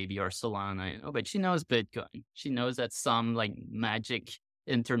Ethereum maybe or Solana, but she knows Bitcoin. She knows that's some magic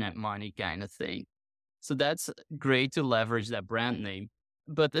internet money kind of thing. So that's great to leverage that brand name.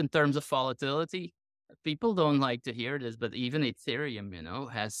 But in terms of volatility, people don't like to hear this, but even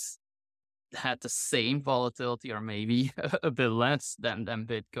Ethereum, has had the same volatility or maybe a bit less than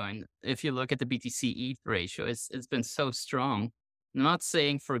Bitcoin. If you look at the BTC ETH ratio, it's been so strong. I'm not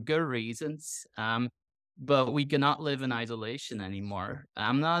saying for good reasons, but we cannot live in isolation anymore.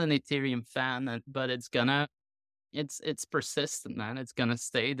 I'm not an Ethereum fan, but it's persistent, man. It's gonna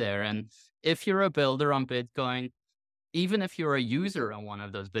stay there. And if you're a builder on Bitcoin, even if you're a user on one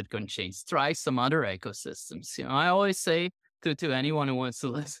of those Bitcoin chains, try some other ecosystems. I always say to anyone who wants to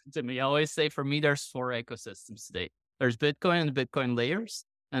listen to me, I always say for me, there's 4 ecosystems today. There's Bitcoin and Bitcoin layers.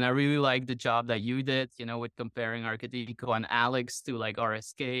 And I really like the job that you did, with comparing Arkadiko and Alex to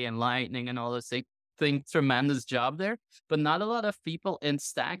RSK and Lightning and all those things. Think tremendous job there. But not a lot of people in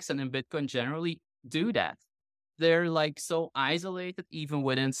stacks and in Bitcoin generally do that. They're so isolated even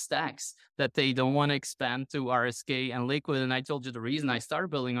within stacks that they don't want to expand to RSK and Liquid. And I told you the reason I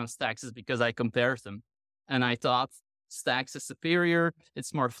started building on stacks is because I compared them. And I thought stacks is superior.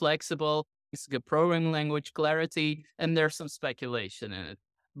 It's more flexible. It's a good programming language, clarity, and there's some speculation in it.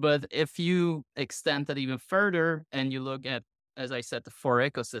 But if you extend that even further and you look at, as I said, the 4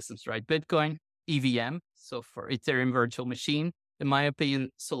 ecosystems, right? Bitcoin, EVM, so for Ethereum Virtual Machine, in my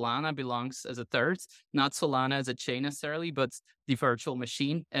opinion, Solana belongs as a third, not Solana as a chain necessarily, but the virtual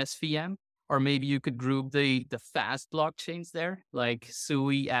machine, SVM. Or maybe you could group the fast blockchains there, like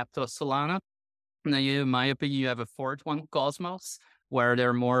Sui, Aptos, Solana. And then in my opinion, you have a fourth one, Cosmos, where there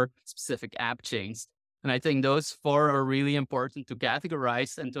are more specific app chains. And I think those four are really important to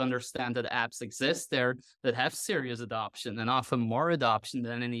categorize and to understand that apps exist there that have serious adoption and often more adoption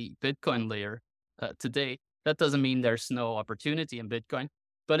than any Bitcoin layer today. That doesn't mean there's no opportunity in Bitcoin,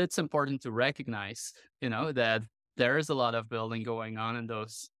 but it's important to recognize, that there is a lot of building going on in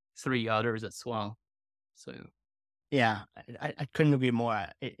those three others as well. So Yeah, I couldn't agree more.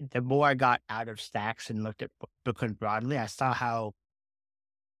 The more I got out of Stacks and looked at Bitcoin broadly, I saw how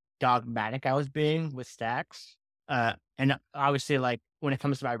dogmatic I was being with Stacks. And obviously, like, when it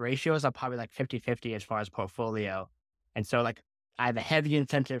comes to my ratios, I'm probably like 50-50 as far as portfolio. And so, like, I have a heavy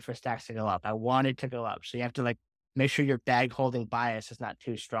incentive for Stacks to go up. I want it to go up. So you have to, like, make sure your bag holding bias is not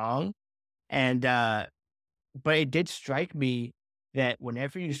too strong. And, but it did strike me that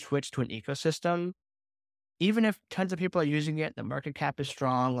whenever you switch to an ecosystem, even if tons of people are using it, the market cap is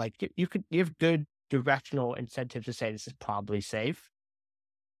strong, like, you have good directional incentive to say this is probably safe.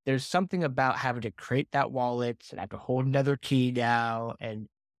 There's something about having to create that wallet and I have to hold another key now. And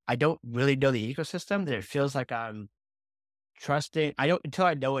I don't really know the ecosystem that it feels like I'm trusting. Until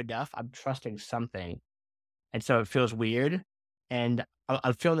I know enough, I'm trusting something. And so it feels weird. And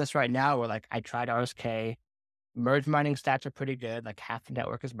I'm feeling this right now where, like, I tried RSK. Merge mining stats are pretty good. Like, half the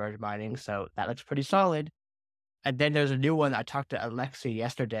network is merge mining. So that looks pretty solid. And then there's a new one. I talked to Alexi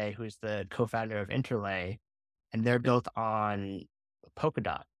yesterday, who's the co-founder of Interlay, and they're built on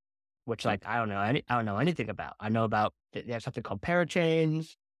Polkadot, which, like, I don't know anything about. I know about they have something called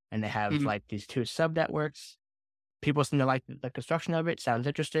parachains, and they have Mhm. like these two sub networks. People seem to like the construction of it. Sounds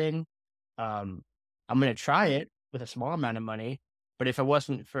interesting. I'm gonna try it with a small amount of money, but if it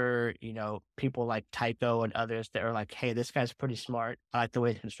wasn't for people like Tycho and others that are like, hey, this guy's pretty smart. I like the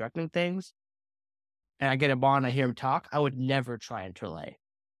way he's constructing things, and I get him on, I hear him talk, I would never try Interlay.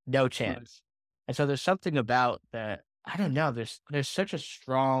 No Right. chance. And so there's something about that. I don't know. There's such a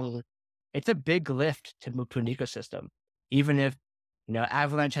strong. It's a big lift to move to an ecosystem, even if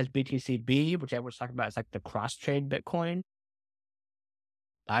Avalanche has BTCB, which everyone's talking about. It's like the cross trade Bitcoin.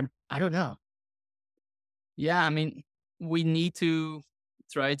 I don't know. Yeah, I mean, we need to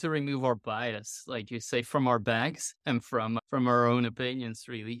try to remove our bias, like you say, from our bags and from our own opinions,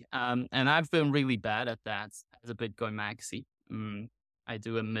 really. And I've been really bad at that as a Bitcoin maxi. I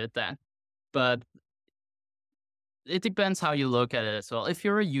do admit that, but it depends how you look at it as well. If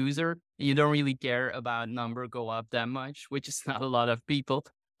you're a user, you don't really care about number go up that much, which is not a lot of people,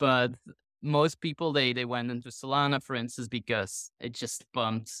 but most people they went into Solana, for instance, because it just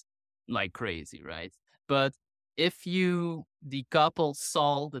bumped like crazy, right? But if you decouple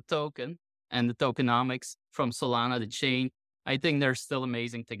Sol, the token, and the tokenomics from Solana, the chain, I think there's still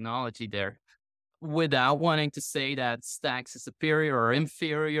amazing technology there. Without wanting to say that Stacks is superior or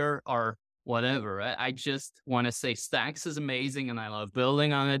inferior or whatever, I just want to say Stacks is amazing and I love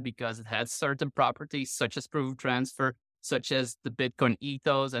building on it because it has certain properties such as proof of transfer, such as the Bitcoin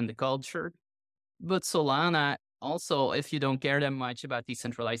ethos and the culture. But Solana, also, if you don't care that much about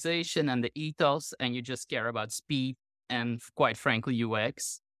decentralization and the ethos and you just care about speed and, quite frankly,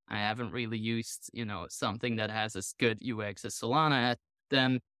 UX, I haven't really used, something that has as good UX as Solana,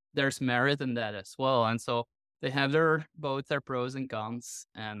 then there's merit in that as well. And so they have both their pros and cons,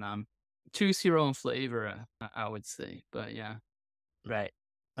 and choose your own flavor, I would say. But yeah. Right.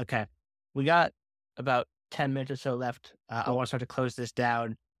 Okay. We got about 10 minutes or so left. I want to start to close this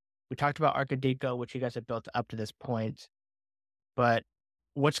down. We talked about Arkadiko, which you guys have built up to this point, but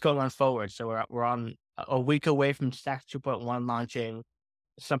what's going on forward? So we're on a week away from Stacks 2.1 launching.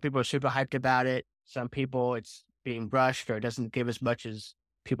 Some people are super hyped about it. Some people it's being brushed or it doesn't give as much as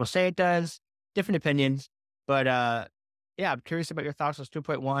people say it does. Different opinions. But yeah, I'm curious about your thoughts on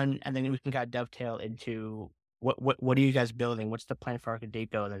 2.1, and then we can kind of dovetail into what are you guys building? What's the plan for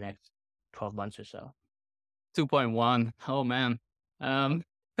Arkadiko in the next 12 months or so? 2.1. Oh man.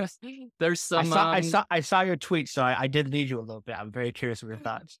 There's some I saw your tweet, so I did lead you a little bit. I'm very curious of your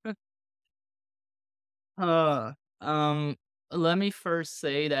thoughts. uh let me first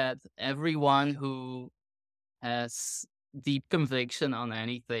say that everyone who has deep conviction on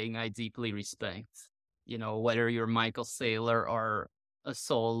anything I deeply respect. Whether you're Michael Saylor or a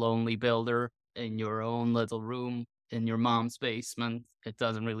soul lonely builder in your own little room in your mom's basement, it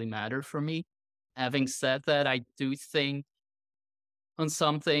doesn't really matter for me. Having said that, I do think on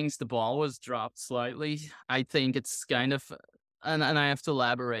some things the ball was dropped slightly. I think it's kind of and I have to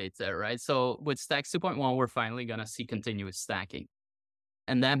elaborate there, right? So with Stacks 2.1, we're finally going to see continuous stacking.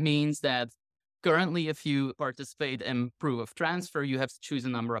 And that means that currently, if you participate in proof of transfer, you have to choose a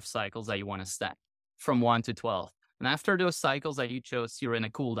number of cycles that you want to stack from 1 to 12. And after those cycles that you chose, you're in a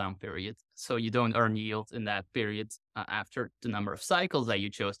cooldown period. So you don't earn yield in that period after the number of cycles that you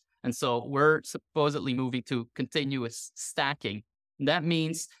chose. And so we're supposedly moving to continuous stacking. That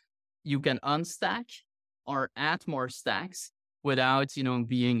means you can unstack or add more stacks without,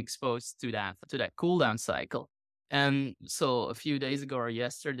 being exposed to that cooldown cycle. And so a few days ago or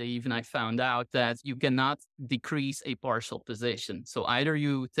yesterday, even I found out that you cannot decrease a partial position. So either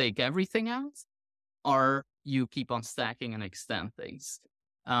you take everything out or you keep on stacking and extend things.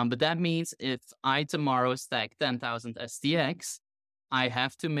 But that means if I tomorrow stack 10,000 STX, I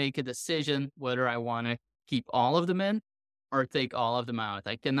have to make a decision whether I want to keep all of them in or take all of them out.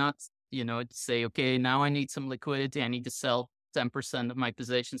 I cannot, say, okay, now I need some liquidity. I need to sell 10% of my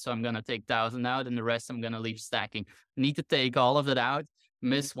position. So I'm going to take 1,000 out and the rest I'm going to leave stacking. I need to take all of it out,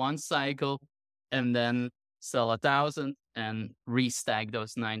 miss one cycle, and then sell 1,000 and restack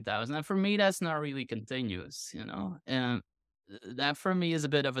those 9,000. And for me, that's not really continuous, and that for me is a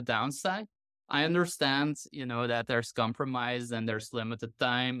bit of a downside. I understand, that there's compromise and there's limited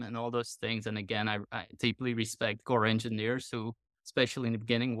time and all those things. And again, I deeply respect core engineers who, especially in the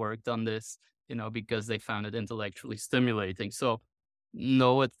beginning, worked on this, because they found it intellectually stimulating. So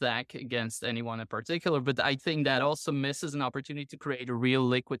no attack against anyone in particular, but I think that also misses an opportunity to create a real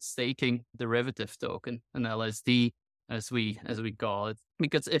liquid staking derivative token, an LSD, as we call it.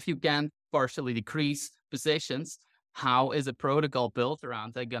 Because if you can partially decrease positions, how is a protocol built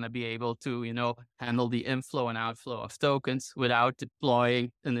around that going to be able to, handle the inflow and outflow of tokens without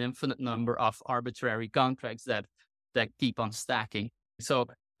deploying an infinite number of arbitrary contracts that keep on stacking? So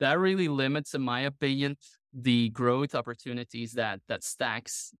that really limits, in my opinion, the growth opportunities that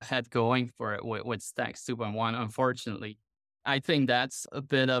Stacks had going for it with Stacks 2.1. Unfortunately, I think that's a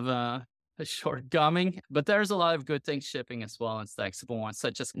bit of a shortcoming, but there's a lot of good things shipping as well in Stacks 2.1,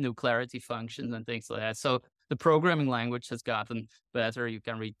 such as new clarity functions and things like that. So the programming language has gotten better. You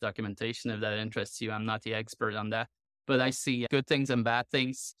can read documentation if that interests you. I'm not the expert on that, but I see good things and bad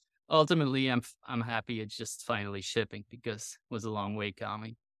things. Ultimately, I'm happy it's just finally shipping because it was a long way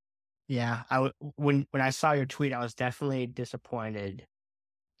coming. Yeah, when I saw your tweet, I was definitely disappointed.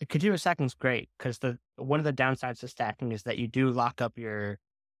 Continuous stacking's great because one of the downsides to stacking is that you do lock up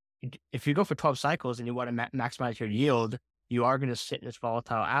if you go for 12 cycles and you want to maximize your yield, you are going to sit in this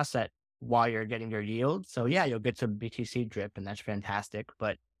volatile asset while you're getting your yield. So yeah, you'll get some BTC drip and that's fantastic.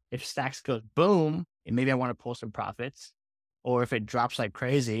 But if stacks goes boom, and maybe I want to pull some profits, or if it drops like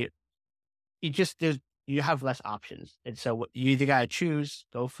crazy, you have less options. And so you either got to choose,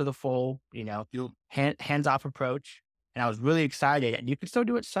 go for the full, hands-off approach. And I was really excited. And you can still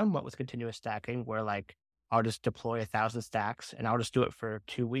do it somewhat with continuous stacking where like, I'll just deploy 1,000 stacks and I'll just do it for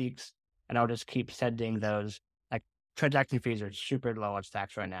 2 weeks. And I'll just keep sending those, like transaction fees are super low on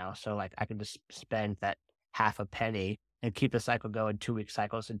stacks right now. So like I can just spend that half a penny and keep the cycle going 2-week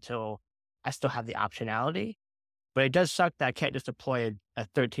cycles until I still have the optionality. But it does suck that I can't just deploy a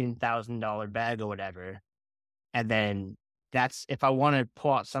 $13,000 bag or whatever. And then if I want to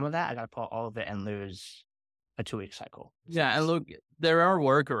pull out some of that, I got to pull out all of it and lose a 2-week cycle. Yeah. And look, there are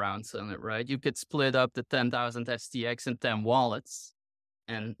workarounds on it, right? You could split up the 10,000 STX in 10 wallets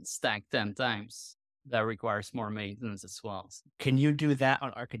and stack 10 times. That requires more maintenance as well. Can you do that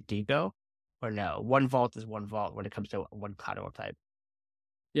on Arkadiko or no? One vault is one vault when it comes to one collateral type.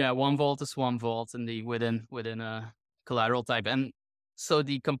 Yeah, 1 volt is 1 volt indeed within a collateral type. And so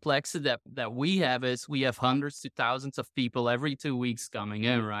the complexity that we have is we have hundreds to thousands of people every 2 weeks coming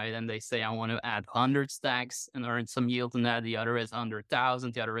in, right? And they say, I want to add 100 stacks and earn some yield on that. The other is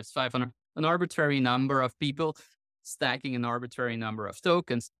 100,000, the other is 500. An arbitrary number of people stacking an arbitrary number of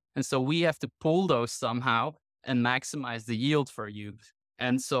tokens. And so we have to pull those somehow and maximize the yield for you.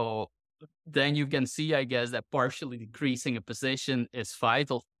 And so then you can see, I guess, that partially decreasing a position is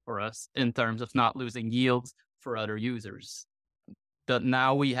vital for us in terms of not losing yield for other users. But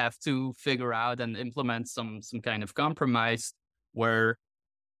now we have to figure out and implement some kind of compromise where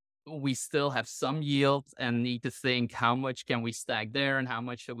we still have some yield and need to think how much can we stack there and how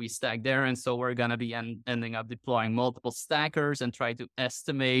much should we stack there. And so we're going to be ending up deploying multiple stackers and try to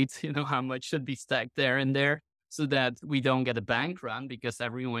estimate, how much should be stacked there and there, so that we don't get a bank run, because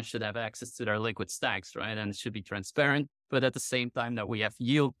everyone should have access to their liquid stacks, right? And it should be transparent, but at the same time that we have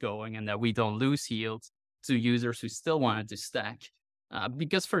yield going and that we don't lose yield to users who still wanted to stack.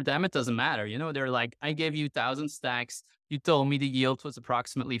 Because for them, it doesn't matter. They're like, I gave you 1,000 stacks. You told me the yield was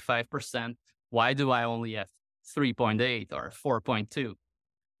approximately 5%. Why do I only have 3.8 or 4.2.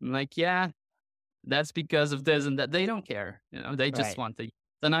 I'm like, yeah, that's because of this and that. They don't care. They just Right. want to.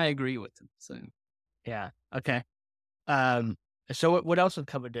 Then I agree with them. So Yeah. Okay. Um, so what else would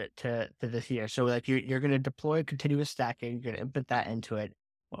come to this year? So like you're going to deploy continuous stacking, you're going to input that into it.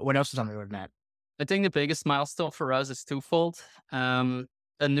 What else is on the roadmap? I think the biggest milestone for us is twofold.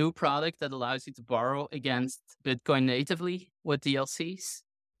 A new product that allows you to borrow against Bitcoin natively with DLCs.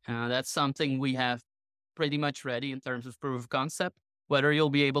 That's something we have pretty much ready in terms of proof of concept. Whether you'll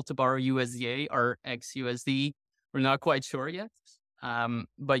be able to borrow USDA or XUSD, we're not quite sure yet.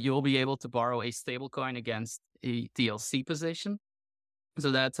 But you'll be able to borrow a stablecoin against a DLC position.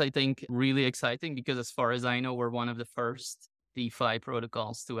 So that's, I think, really exciting because as far as I know, we're one of the first DeFi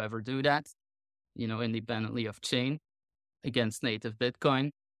protocols to ever do that, independently of chain against native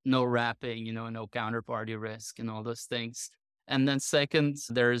Bitcoin. No wrapping, no counterparty risk and all those things. And then second,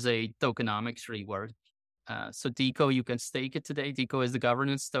 there's a tokenomics rework. So Deco, you can stake it today. Deco is the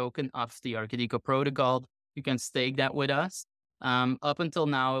governance token of the Arkadiko protocol. You can stake that with us. Up until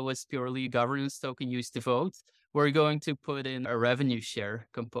now, it was purely a governance token used to vote. We're going to put in a revenue share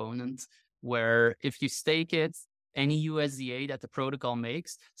component where if you stake it, any USDA that the protocol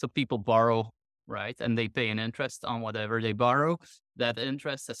makes, so people borrow, right? And they pay an interest on whatever they borrow. That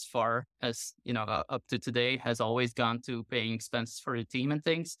interest, as far as, up to today, has always gone to paying expenses for the team and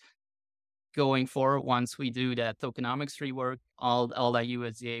things. Going forward, once we do that tokenomics rework, all that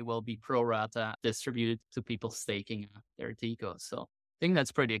USDA will be pro rata distributed to people staking their Deco. So I think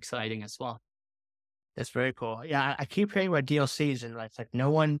that's pretty exciting as well. That's very cool. Yeah, I keep hearing about DLCs and it's like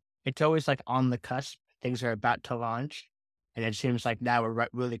it's always like on the cusp. Things are about to launch. And it seems like now we're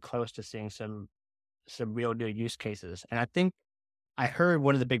really close to seeing some real new use cases. And I think I heard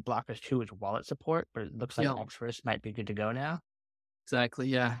one of the big blockers too is wallet support, but it looks like X114 might be good to go now. Exactly.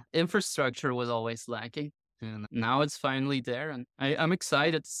 Yeah. Infrastructure was always lacking. And now it's finally there. And I'm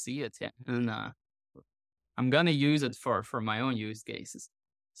excited to see it. Yeah. And I'm going to use it for my own use cases.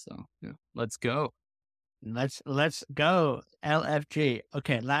 So let's go. Let's go. LFG.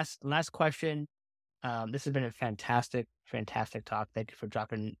 Okay. Last question. This has been a fantastic talk. Thank you for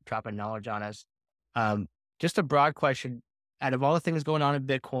dropping knowledge on us. Just a broad question. Out of all the things going on in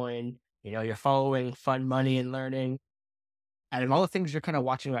Bitcoin, you're following fun money and learning. Out of all the things you're kind of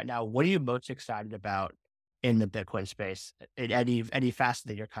watching right now, what are you most excited about in the Bitcoin space? In any facet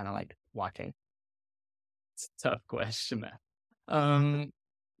that you're kind of like watching? It's a tough question, man.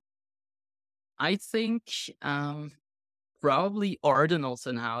 I think probably ordinals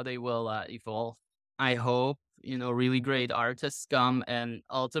and how they will evolve. I hope, really great artists come, and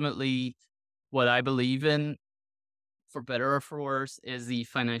ultimately what I believe in, for better or for worse, is the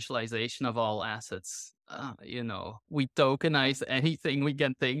financialization of all assets. We tokenize anything we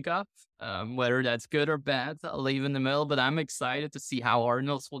can think of, whether that's good or bad, I'll leave in the middle, but I'm excited to see how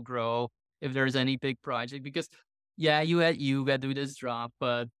ordinals will grow, if there's any big project, because you had Yuga do this drop,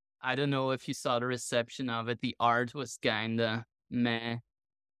 but I don't know if you saw the reception of it. The art was kinda meh.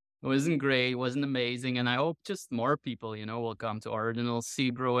 It wasn't great, wasn't amazing, and I hope just more people, will come to ordinals,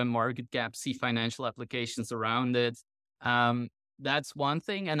 see growing market cap, see financial applications around it. That's one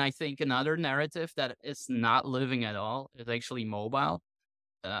thing, and I think another narrative that is not living at all is actually mobile,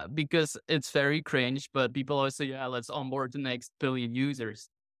 because it's very cringe, but people always say, let's onboard the next billion users.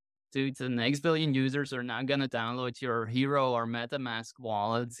 Dude, the next billion users are not going to download your Hero or MetaMask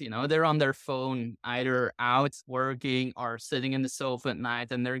wallets. They're on their phone, either out working or sitting in the sofa at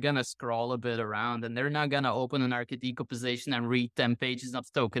night, and they're going to scroll a bit around, and they're not going to open an Arkadiko position and read 10 pages of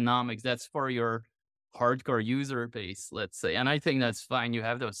tokenomics. That's for your hardcore user base, let's say. And I think that's fine. You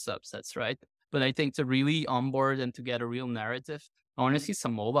have those subsets, right? But I think to really onboard and to get a real narrative, I want to see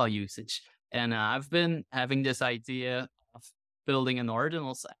some mobile usage. And I've been having this idea of building an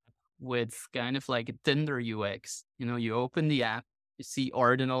ordinals app with kind of like a Tinder UX. You open the app, you see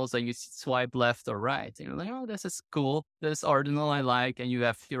ordinals, and you swipe left or right. And you're like, oh, this is cool. This ordinal I like. And you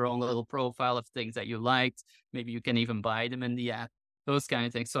have your own little profile of things that you liked. Maybe you can even buy them in the app, those kind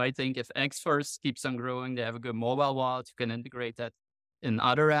of things. So I think if X114 keeps on growing, they have a good mobile wallet, you can integrate that in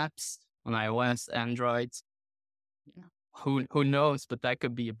other apps on iOS, Android. Who knows? But that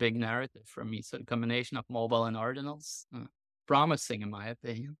could be a big narrative for me. So the combination of mobile and ordinals, promising in my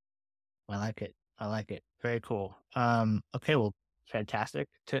opinion. I like it. Very cool. Okay, well, fantastic.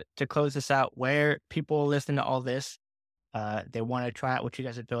 To close this out, where people listen to all this, they want to try out what you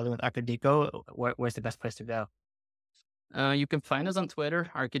guys are building with Arkadiko, where's the best place to go? You can find us on Twitter,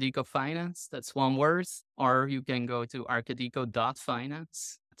 Arkadiko Finance. That's one word. Or you can go to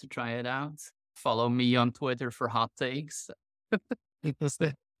arkadiko.finance to try it out. Follow me on Twitter for hot takes. You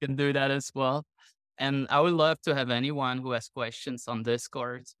can do that as well. And I would love to have anyone who has questions on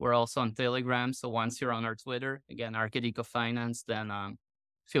Discord. We're also on Telegram. So once you're on our Twitter, again, Arkadiko Finance, then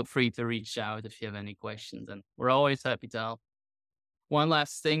feel free to reach out if you have any questions. And we're always happy to help. One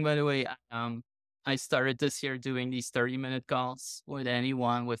last thing, by the way, I started this year doing these 30-minute calls with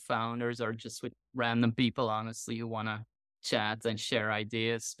anyone, with founders, or just with random people, honestly, who want to chat and share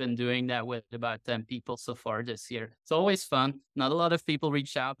ideas. Been doing that with about 10 people so far this year. It's always fun. Not a lot of people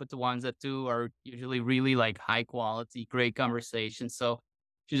reach out, but the ones that do are usually really like high quality, great conversations. So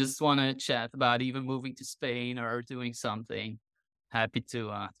if you just want to chat about even moving to Spain or doing something, happy to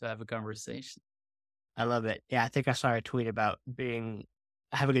have a conversation. I love it. Yeah, I think I saw a tweet about having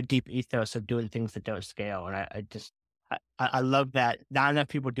a deep ethos of doing things that don't scale. And I love that. Not enough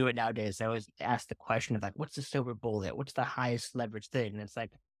people do it nowadays. I always ask the question of like, what's the silver bullet? What's the highest leverage thing? And it's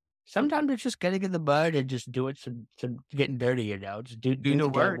like, sometimes it's just getting in the mud and just do it. Some getting dirty, just do the the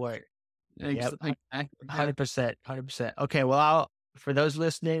work. damn work. Exactly. 100%. Okay. Well, for those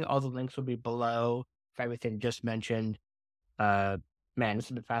listening, all the links will be below for everything just mentioned. Man, this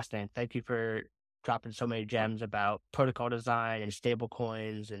has been fascinating. Thank you for dropping so many gems about protocol design and stable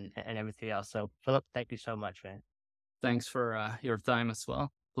coins and everything else. So Philip, thank you so much, man. Thanks for your time as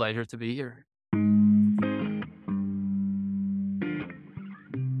well. Pleasure to be here.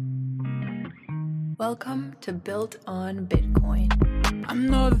 Welcome to Built on Bitcoin. I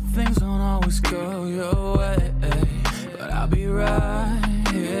know that things don't always go your way, but I'll be right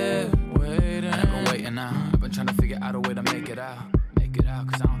here waiting. I've been waiting now. I've been trying to figure out a way to make it out,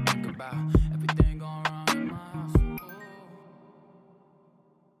 'cause I don't think about everything going wrong.